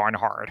pretty darn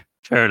hard.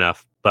 Fair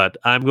enough. But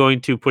I'm going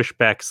to push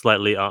back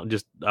slightly on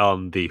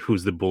the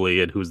who's the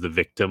bully and who's the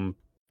victim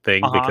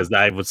thing, because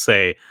I would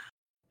say,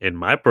 in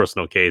my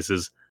personal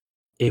cases,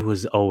 it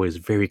was always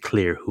very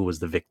clear who was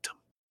the victim.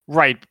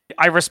 Right.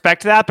 I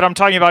respect that, but I'm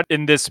talking about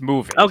in this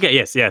movie. Okay,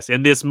 yes.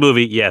 In this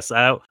movie, yes.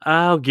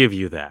 I'll give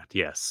you that,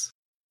 yes.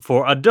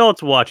 For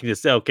adults watching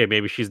this, okay,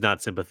 maybe she's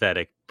not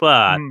sympathetic.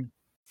 But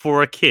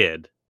for a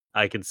kid,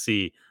 I can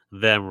see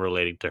them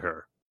relating to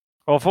her.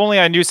 Well, if only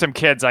I knew some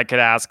kids, I could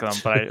ask them,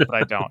 but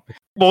I don't.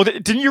 Well,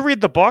 didn't you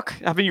read the book?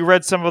 Haven't you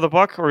read some of the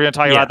book? We're going to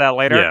talk about that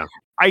later. Yeah.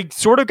 I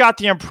sort of got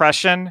the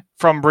impression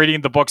from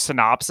reading the book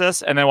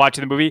synopsis and then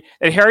watching the movie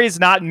that Harry is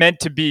not meant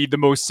to be the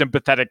most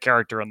sympathetic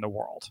character in the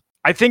world.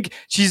 I think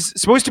she's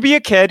supposed to be a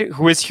kid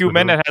who is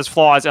human and has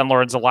flaws and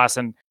learns a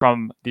lesson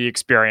from the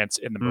experience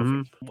in the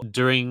movie.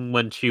 During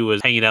when she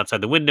was hanging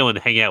outside the window and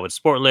hanging out with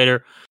Sport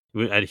later,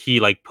 and he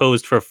like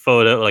posed for a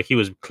photo, like he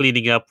was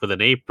cleaning up with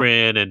an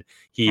apron, and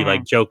he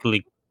like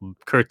jokingly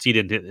curtsied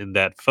in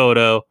that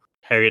photo.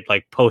 Harriet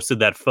like posted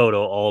that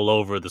photo all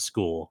over the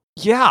school.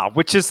 Yeah,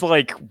 which is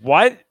like,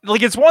 what?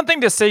 Like, it's one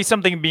thing to say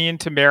something mean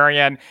to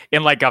Marianne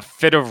in like a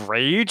fit of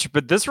rage,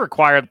 but this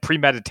required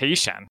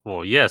premeditation.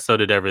 Well, yeah, so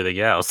did everything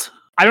else.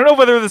 I don't know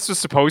whether this was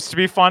supposed to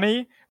be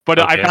funny, but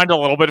I found it a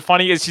little bit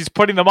funny is she's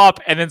putting them up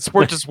and then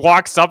Sport just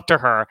walks up to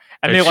her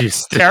and they like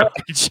stare at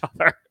each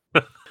other.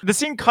 The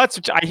scene cuts,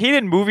 which I hate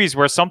in movies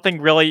where something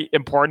really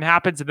important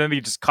happens and then they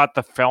just cut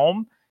the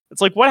film.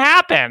 It's like, what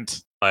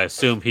happened? I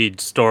assume he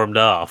stormed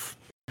off.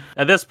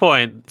 At this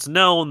point, it's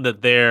known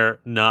that they're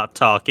not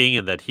talking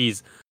and that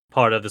he's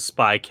part of the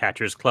Spy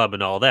Catchers Club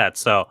and all that.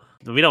 So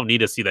we don't need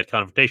to see that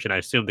confrontation. I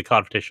assume the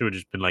confrontation would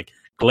have just been like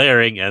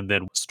glaring and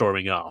then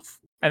storming off.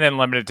 And then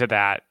limited to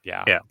that,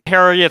 yeah.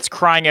 Harriet's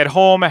crying at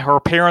home. Her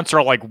parents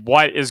are like,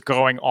 what is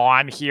going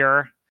on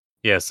here?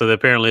 Yeah, so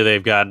apparently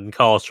they've gotten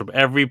calls from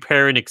every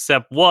parent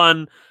except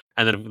one.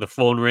 And then the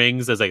phone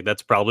rings. It's like,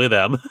 that's probably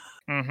them.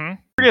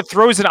 Harriet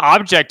throws an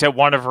object at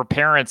one of her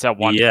parents at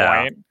one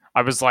point.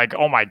 I was like,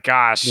 oh my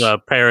gosh. The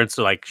parents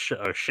are like,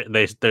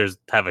 they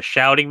have a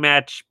shouting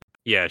match.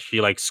 Yeah,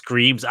 she like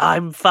screams,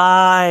 I'm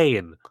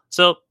fine.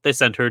 So they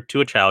sent her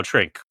to a child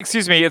shrink.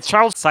 Excuse me, it's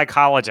child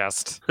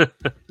psychologist.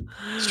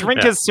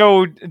 Shrink is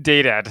so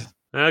dated.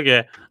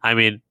 Okay. I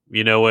mean,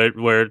 you know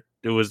where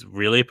it was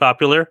really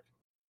popular?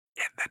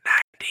 In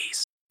the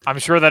 90s. I'm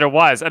sure that it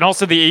was. And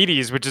also the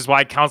 80s, which is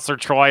why Counselor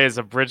Troy is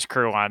a bridge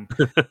crew on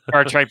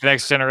Star Trek The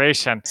Next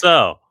Generation.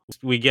 So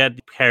we get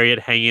Harriet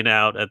hanging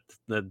out at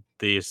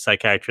the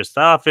psychiatrist's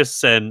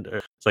office, and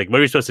it's like, what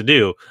are we supposed to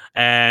do?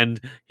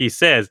 And he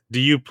says, do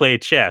you play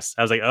chess?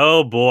 I was like,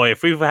 oh boy,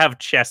 if we have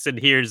chess in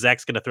here,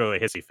 Zach's going to throw a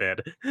hissy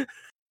fit.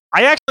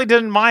 I actually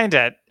didn't mind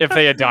it if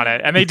they had done it,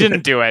 and they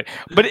didn't do it.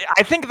 But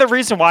I think the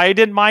reason why I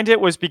didn't mind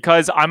it was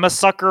because I'm a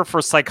sucker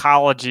for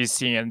psychology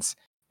scenes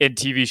in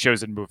TV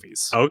shows and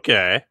movies.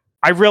 Okay.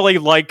 I really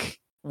like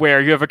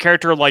where you have a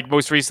character like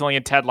most recently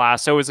in Ted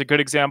Lasso is a good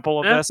example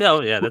of this.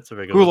 Oh, yeah, that's a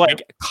very good who one.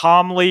 like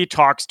calmly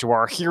talks to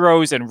our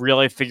heroes and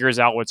really figures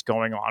out what's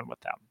going on with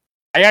them.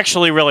 I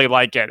actually really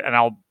like it, and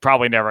I'll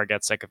probably never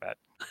get sick of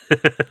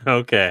it.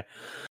 Okay.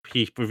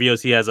 He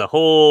reveals he has a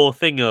whole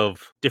thing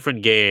of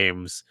different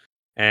games,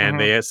 and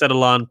they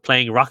settle on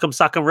playing Rock'em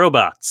Sock'em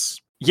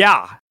Robots.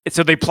 Yeah.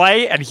 So they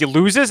play, and he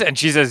loses, and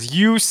she says,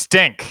 you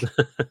stink.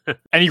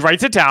 And he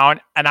writes it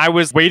down, and I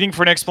was waiting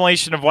for an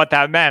explanation of what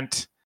that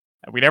meant.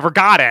 And we never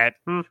got it.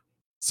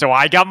 So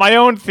I got my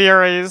own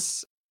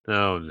theories.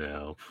 Oh,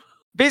 no.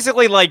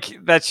 Basically, like,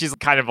 that she's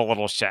kind of a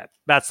little shit.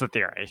 That's the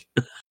theory.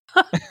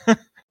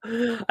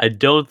 I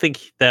don't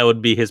think that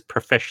would be his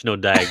professional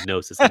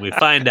diagnosis. And we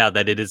find out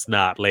that it is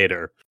not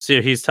later.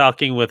 So he's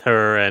talking with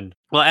her, and,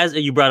 well, as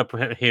you brought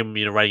up him,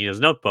 writing in his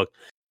notebook,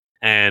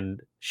 and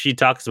she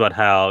talks about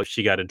how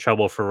she got in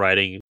trouble for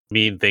writing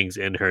mean things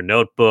in her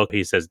notebook.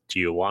 He says, do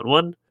you want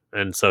one?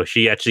 And so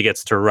she actually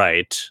gets to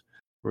write.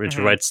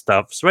 She writes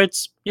stuff. She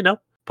writes,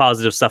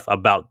 positive stuff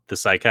about the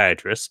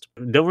psychiatrist.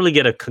 Don't really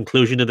get a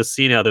conclusion to the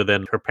scene other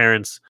than her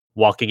parents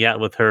walking out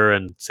with her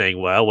and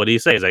saying, well, what do you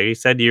say? He's like, he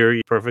said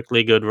you're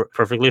perfectly good,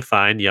 perfectly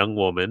fine young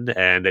woman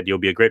and that you'll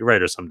be a great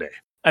writer someday.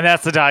 And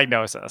that's the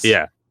diagnosis.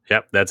 Yeah.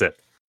 Yep. That's it.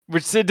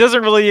 Which it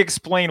doesn't really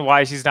explain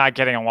why she's not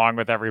getting along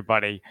with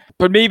everybody.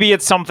 But maybe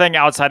it's something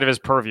outside of his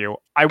purview.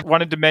 I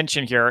wanted to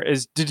mention here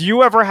is, did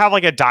you ever have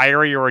like a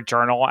diary or a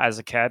journal as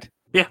a kid?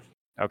 Yeah.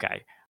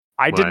 Okay.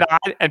 I did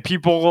not, and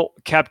people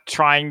kept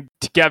trying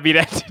to get me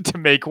to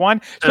make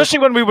one, especially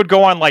when we would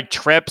go on like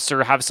trips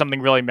or have something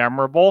really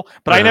memorable.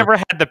 But I never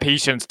had the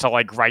patience to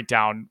like write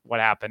down what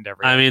happened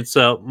every day. I mean,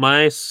 so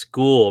my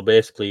school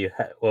basically,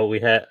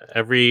 we had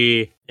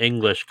every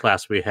English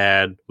class we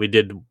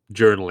did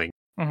journaling.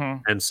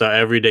 And so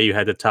every day you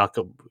had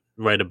to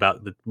write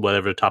about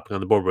whatever the topic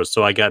on the board was.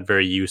 So I got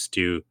very used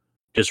to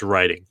just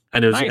writing.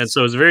 And and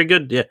so it was very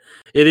good. Yeah,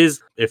 it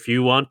is. If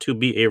you want to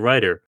be a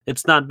writer,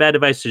 it's not bad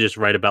advice to just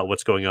write about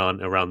what's going on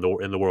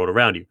in the world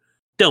around you.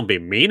 Don't be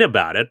mean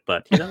about it,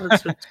 but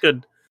it's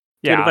good.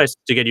 Good advice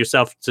to get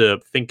yourself to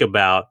think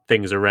about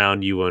things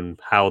around you and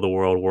how the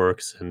world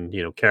works, and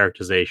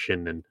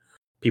characterization and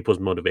people's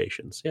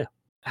motivations. Yeah.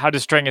 How to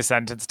string a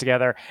sentence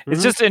together.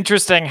 It's just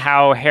interesting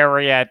how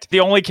Harriet, the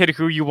only kid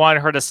who you want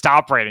her to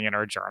stop writing in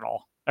her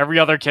journal. Every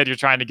other kid, you're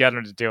trying to get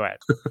her to do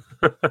it.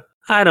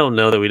 I don't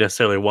know that we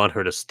necessarily want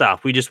her to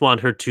stop. We just want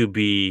her to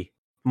be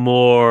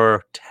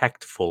more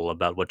tactful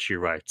about what she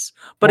writes.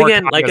 But More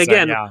again,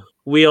 cognizant,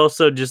 we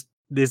also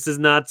this is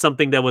not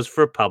something that was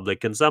for public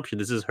consumption.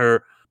 This is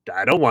her.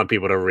 I don't want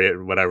people to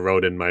read what I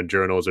wrote in my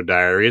journals or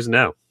diaries.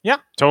 No. Yeah,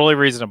 totally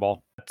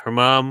reasonable. Her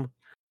mom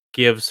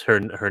gives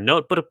her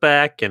notebook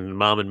back, and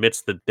mom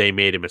admits that they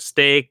made a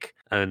mistake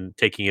and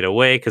taking it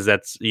away because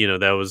that's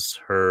that was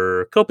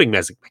her coping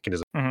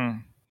mechanism.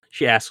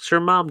 She asks her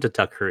mom to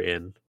tuck her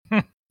in.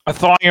 A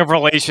thawing of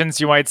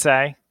relations, you might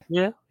say.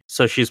 Yeah.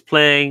 So she's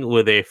playing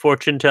with a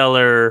fortune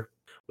teller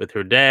with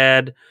her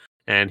dad,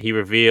 and he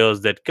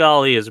reveals that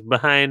Golly is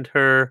behind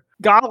her.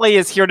 Golly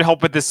is here to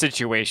help with this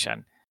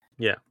situation.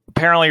 Yeah.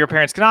 Apparently her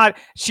parents cannot.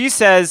 She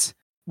says,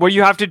 what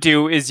you have to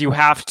do is you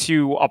have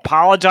to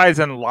apologize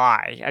and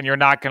lie, and you're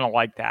not going to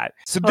like that.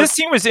 So this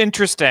scene was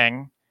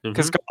interesting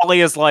because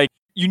Golly is like,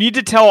 you need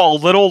to tell a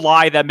little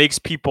lie that makes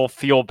people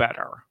feel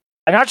better.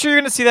 I'm not sure you're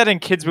going to see that in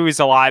kids' movies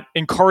a lot,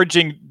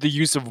 encouraging the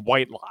use of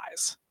white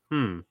lies.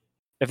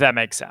 If that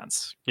makes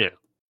sense. Yeah.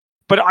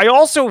 But I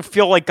also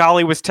feel like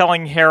Golly was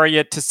telling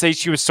Harriet to say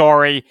she was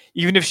sorry,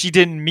 even if she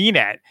didn't mean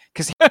it.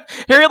 Because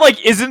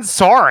Harriet, isn't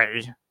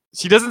sorry.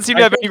 She doesn't seem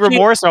to have any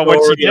remorse on what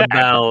she did.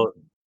 About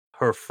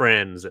her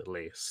friends, at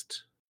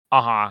least.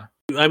 I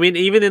mean,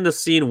 even in the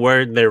scene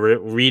where they're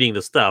reading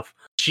the stuff,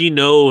 she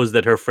knows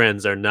that her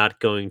friends are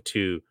not going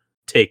to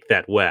take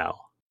that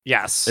well.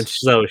 Yes. And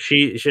so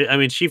she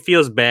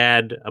feels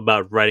bad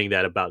about writing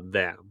that about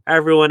them.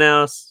 Everyone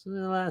else,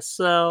 less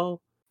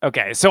so.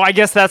 Okay, so I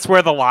guess that's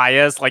where the lie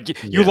is.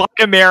 You lie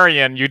to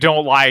Marion, you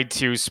don't lie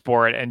to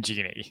Sport and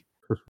Jeannie,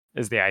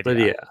 is the idea. But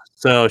yeah,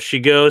 so she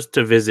goes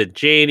to visit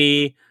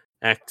Janie,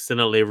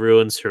 accidentally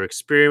ruins her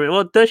experiment.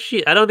 Well, does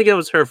she? I don't think it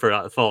was her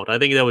fault. I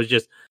think that was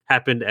just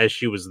happened as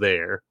she was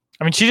there.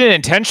 I mean, she didn't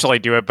intentionally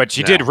do it, but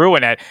she did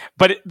ruin it.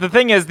 But the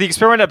thing is, the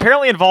experiment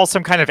apparently involves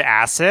some kind of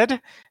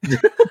acid.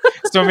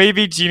 So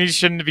maybe Jeannie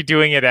shouldn't be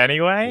doing it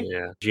anyway.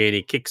 Yeah.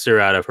 Janie kicks her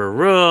out of her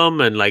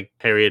room, and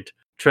Harriet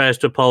tries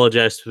to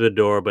apologize through the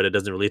door, but it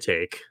doesn't really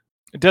take.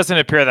 It doesn't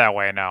appear that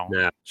way, no.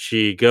 Yeah.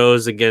 She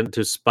goes again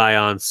to spy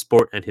on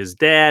Sport and his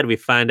dad. We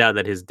find out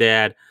that his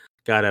dad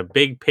got a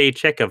big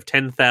paycheck of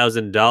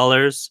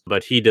 $10,000,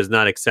 but he does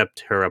not accept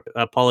her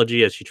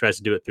apology as she tries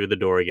to do it through the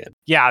door again.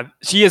 Yeah,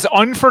 she is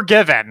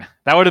unforgiven.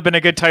 That would have been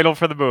a good title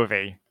for the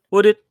movie.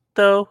 Would it,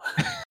 though?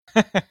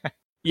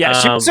 Yeah,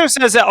 she also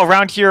says that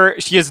around here,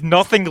 she has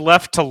nothing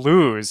left to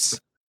lose.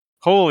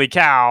 Holy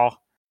cow.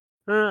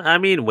 I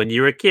mean, when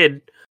you're a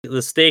kid,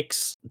 the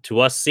stakes to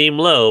us seem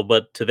low,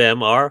 but to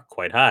them are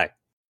quite high.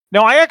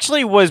 No, I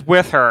actually was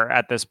with her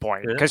at this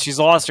point because she's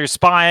lost her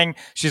spying,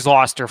 she's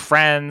lost her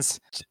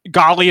friends.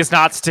 Golly is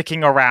not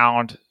sticking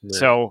around,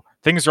 so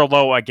things are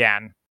low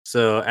again.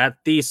 So at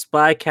the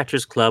Spy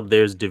Catchers Club,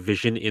 there's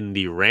division in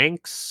the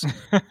ranks,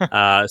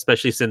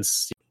 especially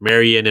since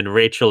Marion and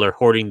Rachel are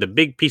hoarding the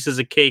big pieces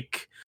of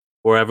cake,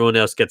 where everyone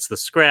else gets the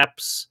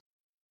scraps.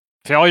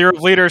 Failure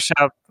of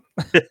leadership.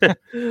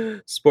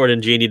 Sport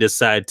and Jeannie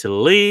decide to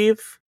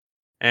leave.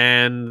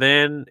 And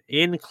then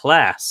in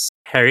class,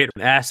 Harriet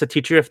asks the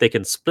teacher if they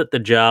can split the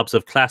jobs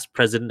of class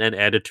president and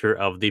editor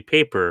of the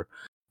paper.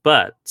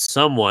 But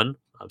someone,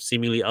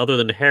 seemingly other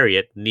than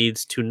Harriet,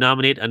 needs to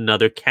nominate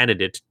another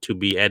candidate to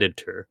be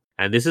editor.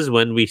 And this is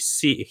when we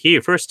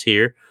first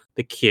hear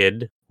the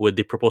kid with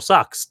the purple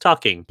socks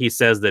talking. He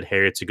says that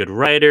Harriet's a good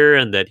writer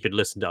and that he'd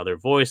listen to other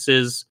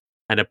voices.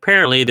 And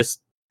apparently this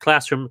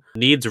classroom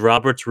needs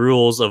Robert's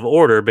Rules of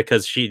Order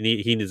because he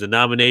needs a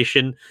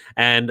nomination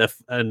and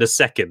a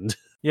second.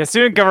 Yeah,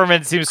 student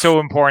government seems so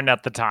important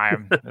at the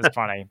time. It's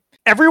funny.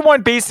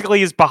 Everyone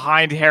basically is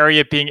behind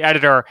Harriet being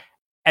editor,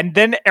 and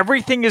then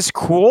everything is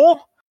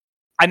cool,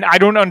 and I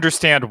don't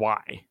understand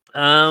why.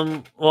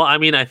 Well, I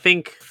mean, I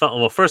think.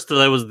 Well, first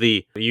there was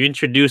you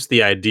introduced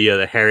the idea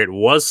that Harriet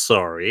was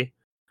sorry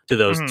to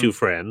those Mhm, two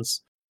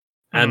friends,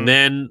 and mhm.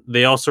 then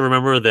they also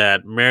remember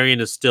that Marion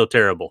is still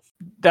terrible.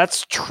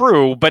 That's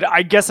true, but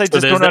I guess I So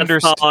just there's don't that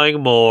understand.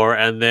 thawing more,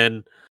 and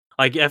then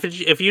like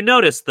if you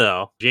notice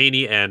though,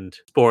 Janie and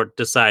Sport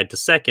decide to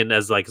second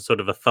as like sort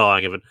of a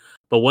thawing of it.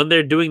 But when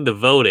they're doing the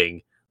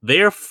voting,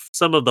 they're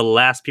some of the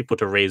last people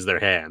to raise their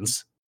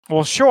hands.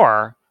 Well,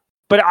 sure,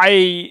 but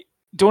I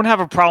don't have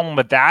a problem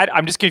with that.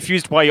 I'm just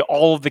confused why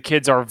all of the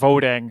kids are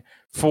voting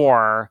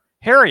for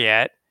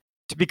Harriet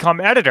to become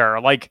editor.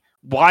 Like,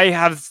 why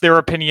has their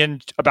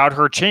opinion about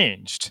her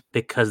changed?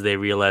 Because they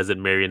realize that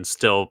Marion's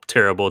still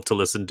terrible to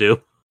listen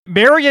to.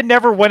 Marion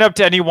never went up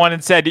to anyone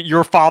and said,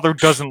 "Your father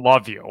doesn't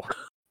love you."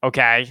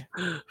 Okay.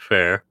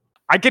 Fair.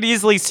 I could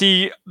easily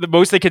see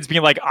most of the kids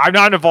being like, "I'm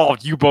not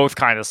involved. You both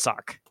kind of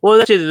suck."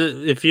 Well,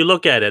 actually, if you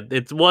look at it,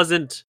 it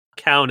wasn't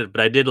counted,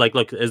 but I did like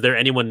look. Is there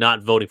anyone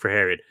not voting for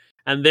Harriet?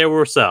 And there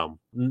were some,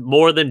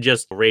 more than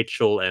just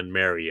Rachel and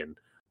Marion.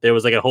 There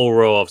was like a whole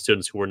row of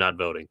students who were not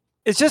voting.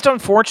 It's just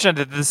unfortunate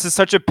that this is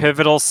such a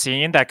pivotal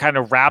scene that kind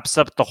of wraps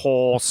up the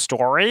whole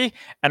story.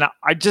 And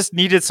I just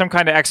needed some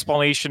kind of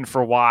explanation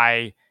for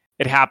why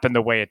it happened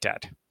the way it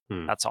did.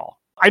 Hmm. That's all.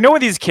 I know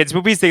in these kids'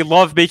 movies, they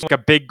love making like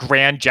a big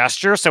grand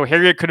gesture. So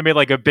Harriet could have made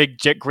like a big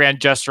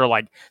grand gesture,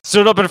 like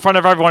stood up in front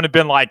of everyone and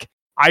been like,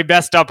 "I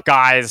messed up,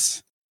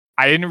 guys.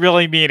 I didn't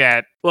really mean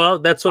it. Well,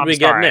 that's what I'm we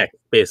get sorry." next,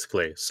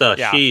 basically. So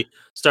Yeah. she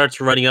starts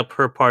writing up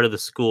her part of the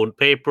school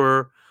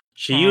paper.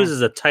 She Mhm.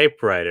 uses a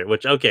typewriter,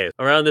 which okay,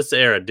 around this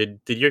era, did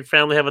your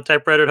family have a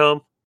typewriter at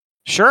home?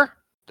 Sure.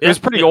 It Yeah, was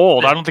pretty yeah.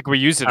 old. Yeah. I don't think we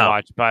used it Oh,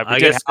 much, but we I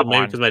did guess have maybe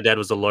one. because my dad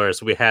was a lawyer,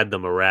 so we had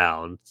them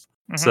around.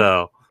 Hmm.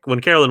 So when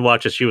Carolyn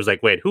watches, she was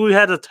like, "Wait, who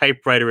had a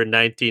typewriter in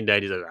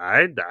 1990s?"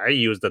 I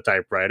used a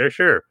typewriter,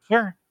 sure.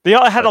 Sure. They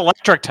all had But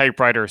electric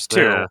typewriters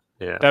too yeah,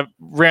 yeah. that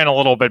ran a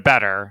little bit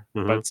better,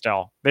 Hmm. but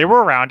still, they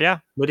were around. Yeah.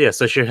 But yeah,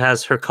 so she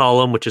has her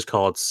column, which is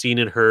called "Seen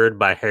and Heard"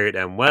 by Harriet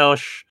M.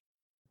 Welsh.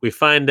 We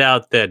find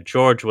out that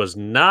George was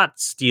not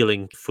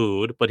stealing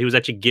food, but he was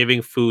actually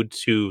giving food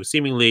to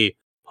seemingly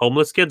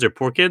homeless kids or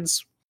poor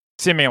kids.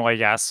 Seemingly,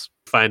 yes.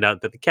 Find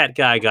out that the cat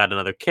guy got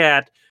another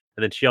cat,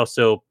 and then she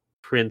also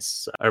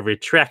prints a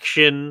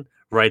retraction,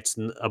 writes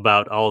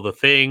about all the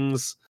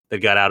things that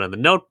got out in the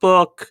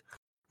notebook,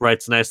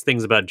 writes nice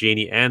things about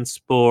Janie and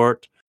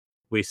Sport.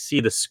 We see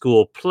the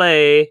school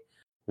play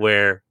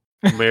where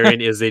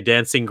Marion is a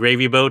dancing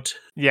gravy boat.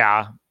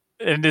 Yeah.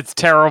 And it's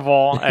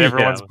terrible, and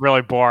everyone's Yeah.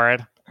 really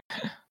bored.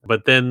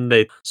 But then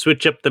they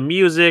switch up the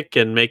music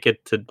and make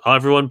it to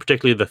everyone,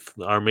 particularly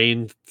our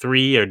main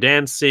three, are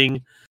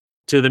dancing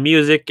to the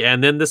music,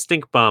 and then the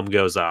stink bomb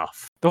goes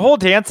off. The whole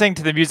dancing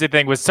to the music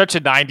thing was such a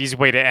 90s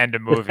way to end a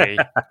movie.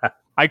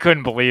 I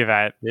couldn't believe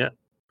it. Yeah.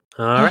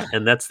 All right,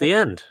 and that's the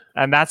end.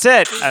 And that's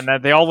it. And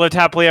then they all lived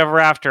happily ever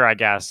after, I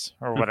guess,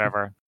 or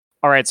whatever.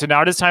 All right, so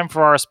now it is time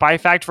for our spy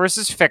fact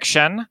versus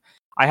fiction.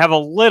 I have a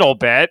little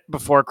bit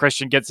before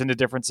Christian gets into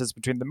differences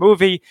between the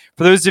movie.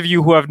 For those of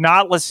you who have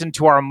not listened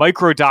to our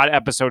Microdot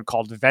episode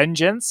called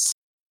Vengeance,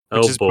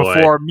 which Oh is boy.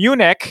 before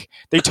Munich,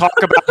 they talk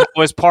about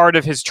how as part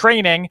of his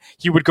training,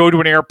 he would go to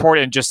an airport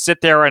and just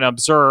sit there and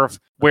observe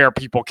where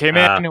people came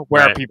in,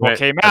 where Right, people right.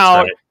 came That's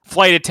out, right.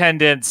 flight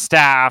attendants,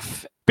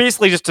 staff,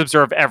 basically just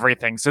observe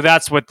everything. So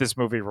that's what this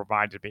movie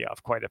reminded me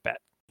of quite a bit.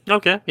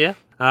 Okay, yeah.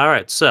 All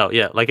right. So,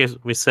 yeah, like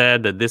we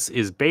said, that this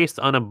is based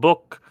on a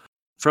book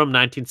from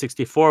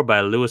 1964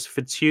 by Louis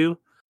Fitzhugh.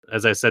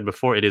 As I said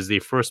before, it is the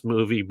first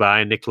movie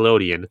by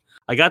Nickelodeon.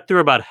 I got through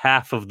about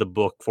half of the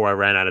book before I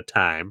ran out of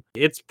time.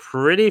 It's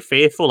pretty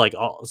faithful. Like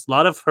a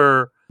lot of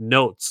her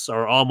notes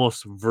are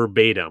almost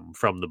verbatim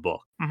from the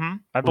book.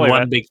 I believe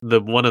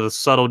it. One of the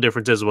subtle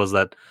differences was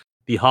that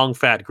the Hong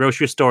Fat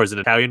grocery store is an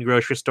Italian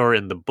grocery store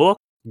in the book.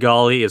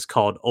 Golly is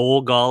called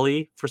Old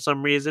Golly for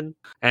some reason.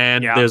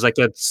 And Yeah. there's like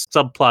a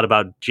subplot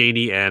about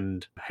Janie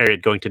and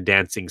Harriet going to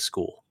dancing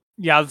school.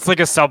 Yeah, it's like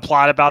a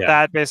subplot about Yeah.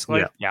 that,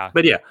 basically. Yeah. Yeah.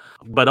 But yeah,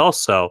 but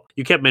also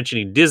you kept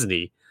mentioning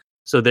Disney.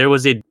 So there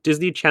was a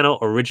Disney Channel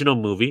original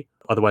movie,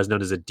 otherwise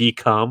known as a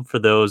DCOM for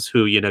those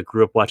who,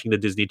 grew up watching the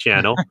Disney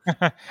Channel, I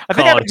think I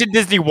called mentioned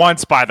Disney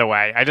once, by the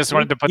way. I just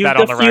wanted to put that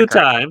used on a the few record.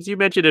 times. You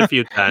mentioned it a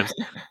few times.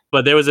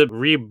 But there was a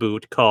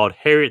reboot called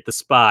Harriet the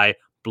Spy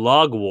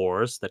Blog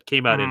Wars that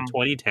came out in Mhm.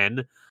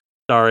 2010,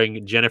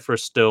 starring Jennifer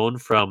Stone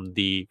from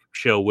the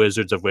show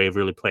Wizards of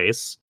Waverly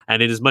Place.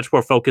 And it is much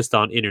more focused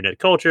on internet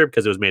culture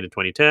because it was made in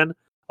 2010.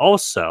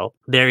 Also,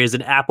 there is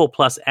an Apple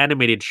Plus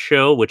animated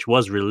show which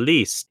was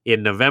released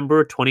in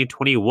November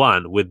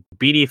 2021 with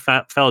Beanie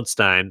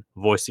Feldstein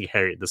voicing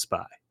Harriet the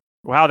Spy.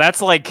 Wow,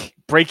 that's like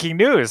breaking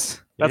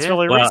news. That's Yeah,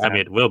 really well, I recent.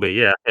 mean, it will be,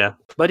 yeah, yeah.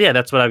 But yeah,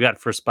 that's what I've got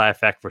for spy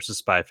fact versus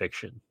spy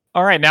fiction.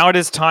 All right, now it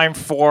is time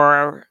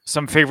for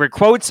some favorite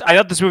quotes. I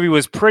thought this movie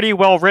was pretty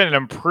well written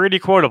and pretty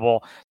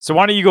quotable. So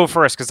why don't you go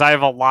first? Because I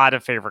have a lot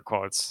of favorite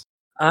quotes.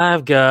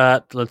 I've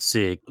got, let's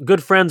see,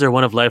 good friends are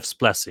one of life's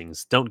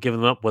blessings. Don't give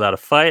them up without a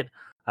fight.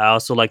 I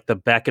also like the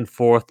back and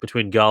forth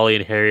between Golly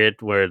and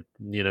Harriet, where,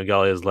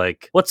 Golly is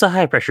like, what's a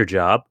high pressure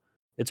job?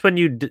 It's when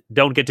you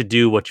don't get to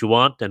do what you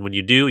want, and when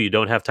you do, you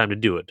don't have time to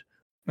do it.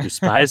 Do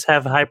spies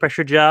have high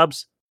pressure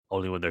jobs?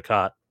 Only when they're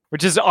caught.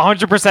 Which is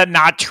 100%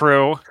 not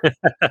true.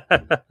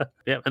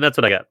 Yeah, and that's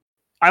what I got.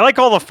 I like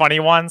all the funny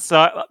ones.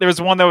 There was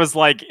one that was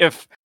like,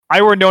 if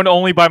I were known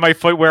only by my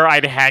footwear,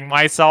 I'd hang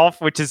myself,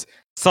 which is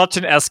such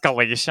an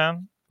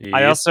escalation. Yep.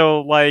 I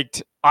also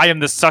liked, I am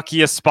the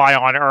suckiest spy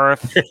on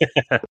earth.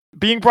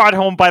 Being brought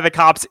home by the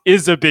cops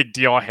is a big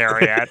deal,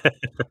 Harriet.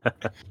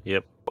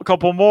 Yep. A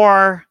couple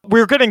more.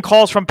 We're getting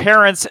calls from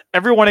parents,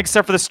 everyone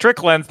except for the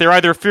Stricklands. They're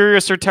either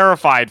furious or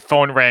terrified.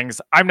 Phone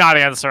rings. I'm not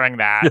answering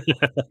that.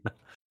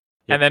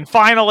 Yep. And then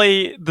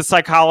finally, the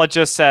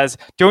psychologist says,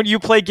 don't you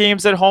play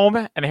games at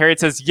home? And Harriet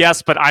says,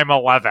 yes, but I'm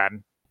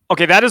 11.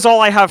 Okay, that is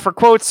all I have for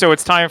quotes, so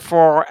it's time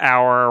for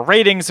our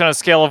ratings on a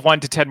scale of 1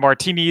 to 10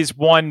 martinis,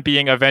 1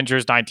 being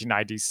Avengers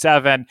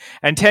 1997,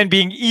 and 10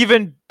 being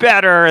even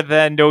better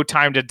than No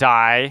Time to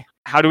Die.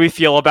 How do we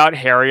feel about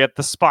Harriet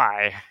the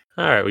Spy?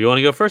 All right, well, you want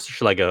to go first, or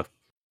should I go?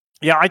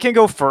 Yeah, I can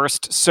go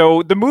first.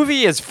 So the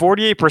movie is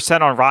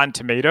 48% on Rotten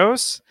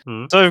Tomatoes.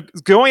 Mm-hmm. So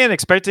going in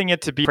expecting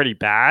it to be pretty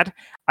bad.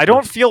 I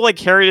don't feel like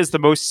Harriet is the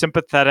most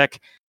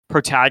sympathetic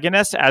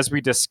protagonist, as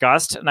we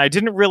discussed, and I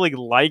didn't really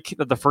like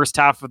that the first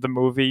half of the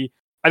movie,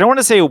 I don't want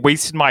to say it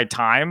wasted my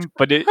time,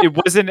 but it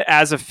wasn't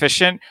as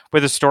efficient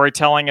with the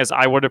storytelling as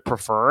I would have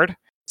preferred.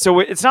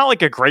 So it's not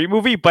like a great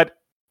movie, but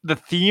the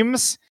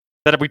themes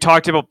that we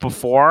talked about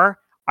before,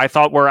 I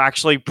thought were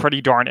actually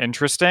pretty darn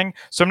interesting.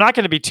 So I'm not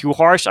going to be too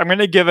harsh. I'm going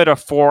to give it a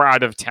 4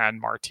 out of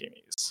 10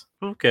 martinis.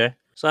 Okay.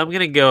 So I'm going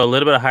to go a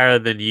little bit higher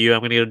than you.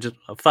 I'm going to go just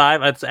a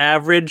 5. That's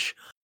average.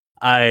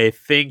 I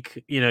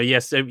think,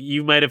 yes,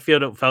 you might have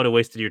felt it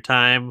wasted your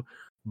time.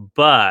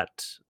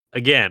 But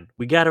again,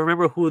 we got to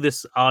remember who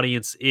this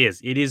audience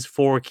is. It is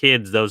for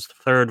kids, those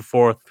 3rd,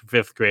 4th,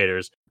 5th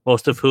graders,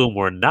 most of whom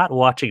were not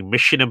watching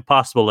Mission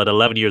Impossible at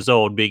 11 years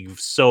old, being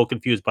so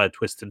confused by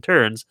twists and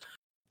turns.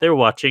 They're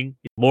watching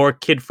more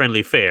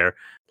kid-friendly fare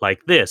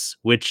like this,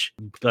 which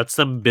lets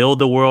them build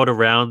the world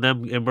around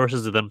them,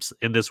 immerses them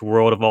in this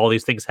world of all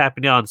these things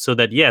happening on, so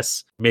that,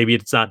 yes, maybe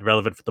it's not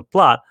relevant for the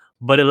plot,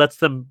 but it lets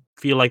them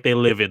feel like they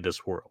live in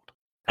this world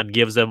and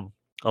gives them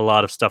a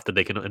lot of stuff that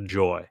they can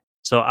enjoy.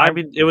 So, I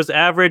mean, it was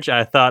average.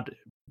 I thought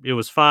it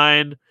was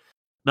fine.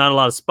 Not a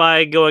lot of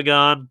spying going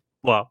on.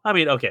 Well, I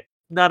mean, okay.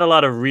 Not a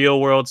lot of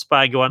real-world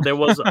spying going on. There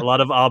was a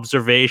lot of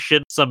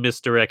observation, some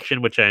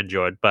misdirection, which I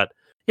enjoyed, but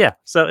yeah,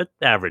 so it's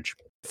average.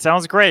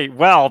 Sounds great.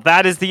 Well,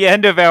 that is the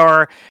end of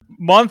our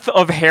month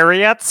of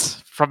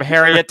Harriets, from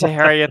Harriet to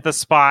Harriet the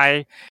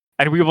Spy.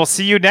 And we will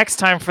see you next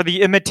time for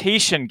the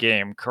Imitation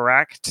Game,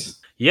 correct?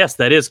 Yes,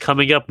 that is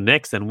coming up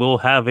next, and we'll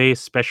have a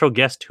special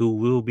guest who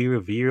will be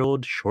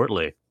revealed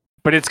shortly.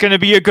 But it's going to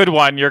be a good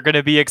one. You're going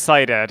to be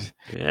excited.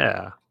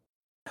 Yeah.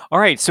 All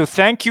right, so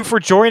thank you for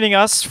joining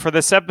us for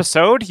this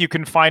episode. You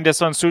can find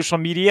us on social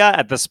media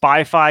at the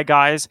Spy-Fi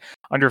Guys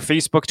under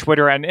Facebook,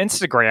 Twitter, and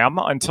Instagram.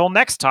 Until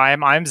next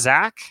time, I'm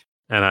Zach.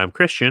 And I'm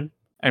Christian.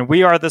 And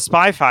we are the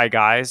Spy-Fi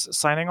Guys,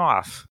 signing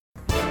off.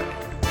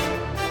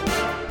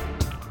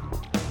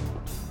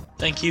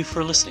 Thank you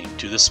for listening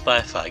to the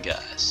Spy-Fi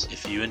Guys.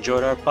 If you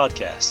enjoyed our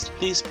podcast,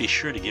 please be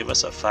sure to give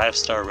us a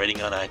 5-star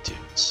rating on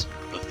iTunes.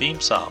 The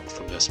theme song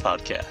from this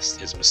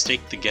podcast is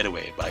Mistake the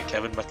Getaway by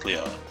Kevin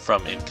MacLeod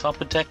from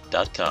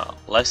Incompetech.com.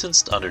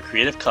 Licensed under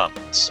Creative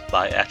Commons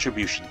by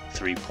Attribution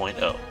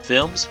 3.0.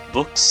 Films,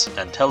 books,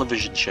 and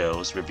television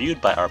shows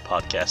reviewed by our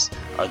podcast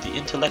are the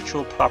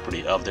intellectual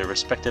property of their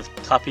respective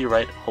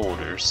copyright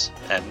holders,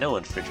 and no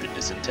infringement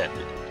is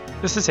intended.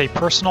 This is a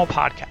personal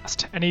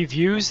podcast. Any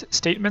views,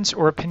 statements,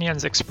 or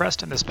opinions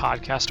expressed in this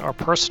podcast are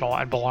personal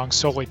and belong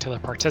solely to the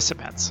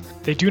participants.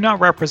 They do not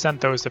represent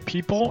those of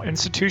people,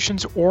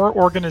 institutions, or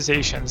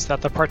organizations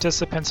that the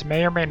participants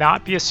may or may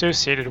not be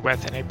associated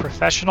with in a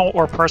professional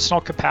or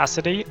personal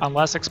capacity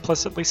unless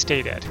explicitly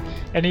stated.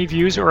 Any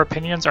views or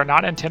opinions are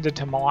not intended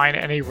to malign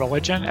any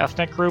religion,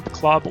 ethnic group,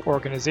 club,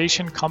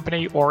 organization,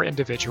 company, or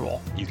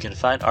individual. You can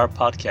find our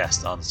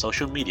podcast on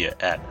social media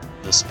at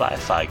The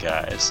Spy-Fi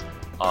Guys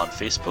on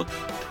Facebook,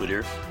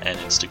 Twitter, and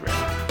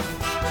Instagram.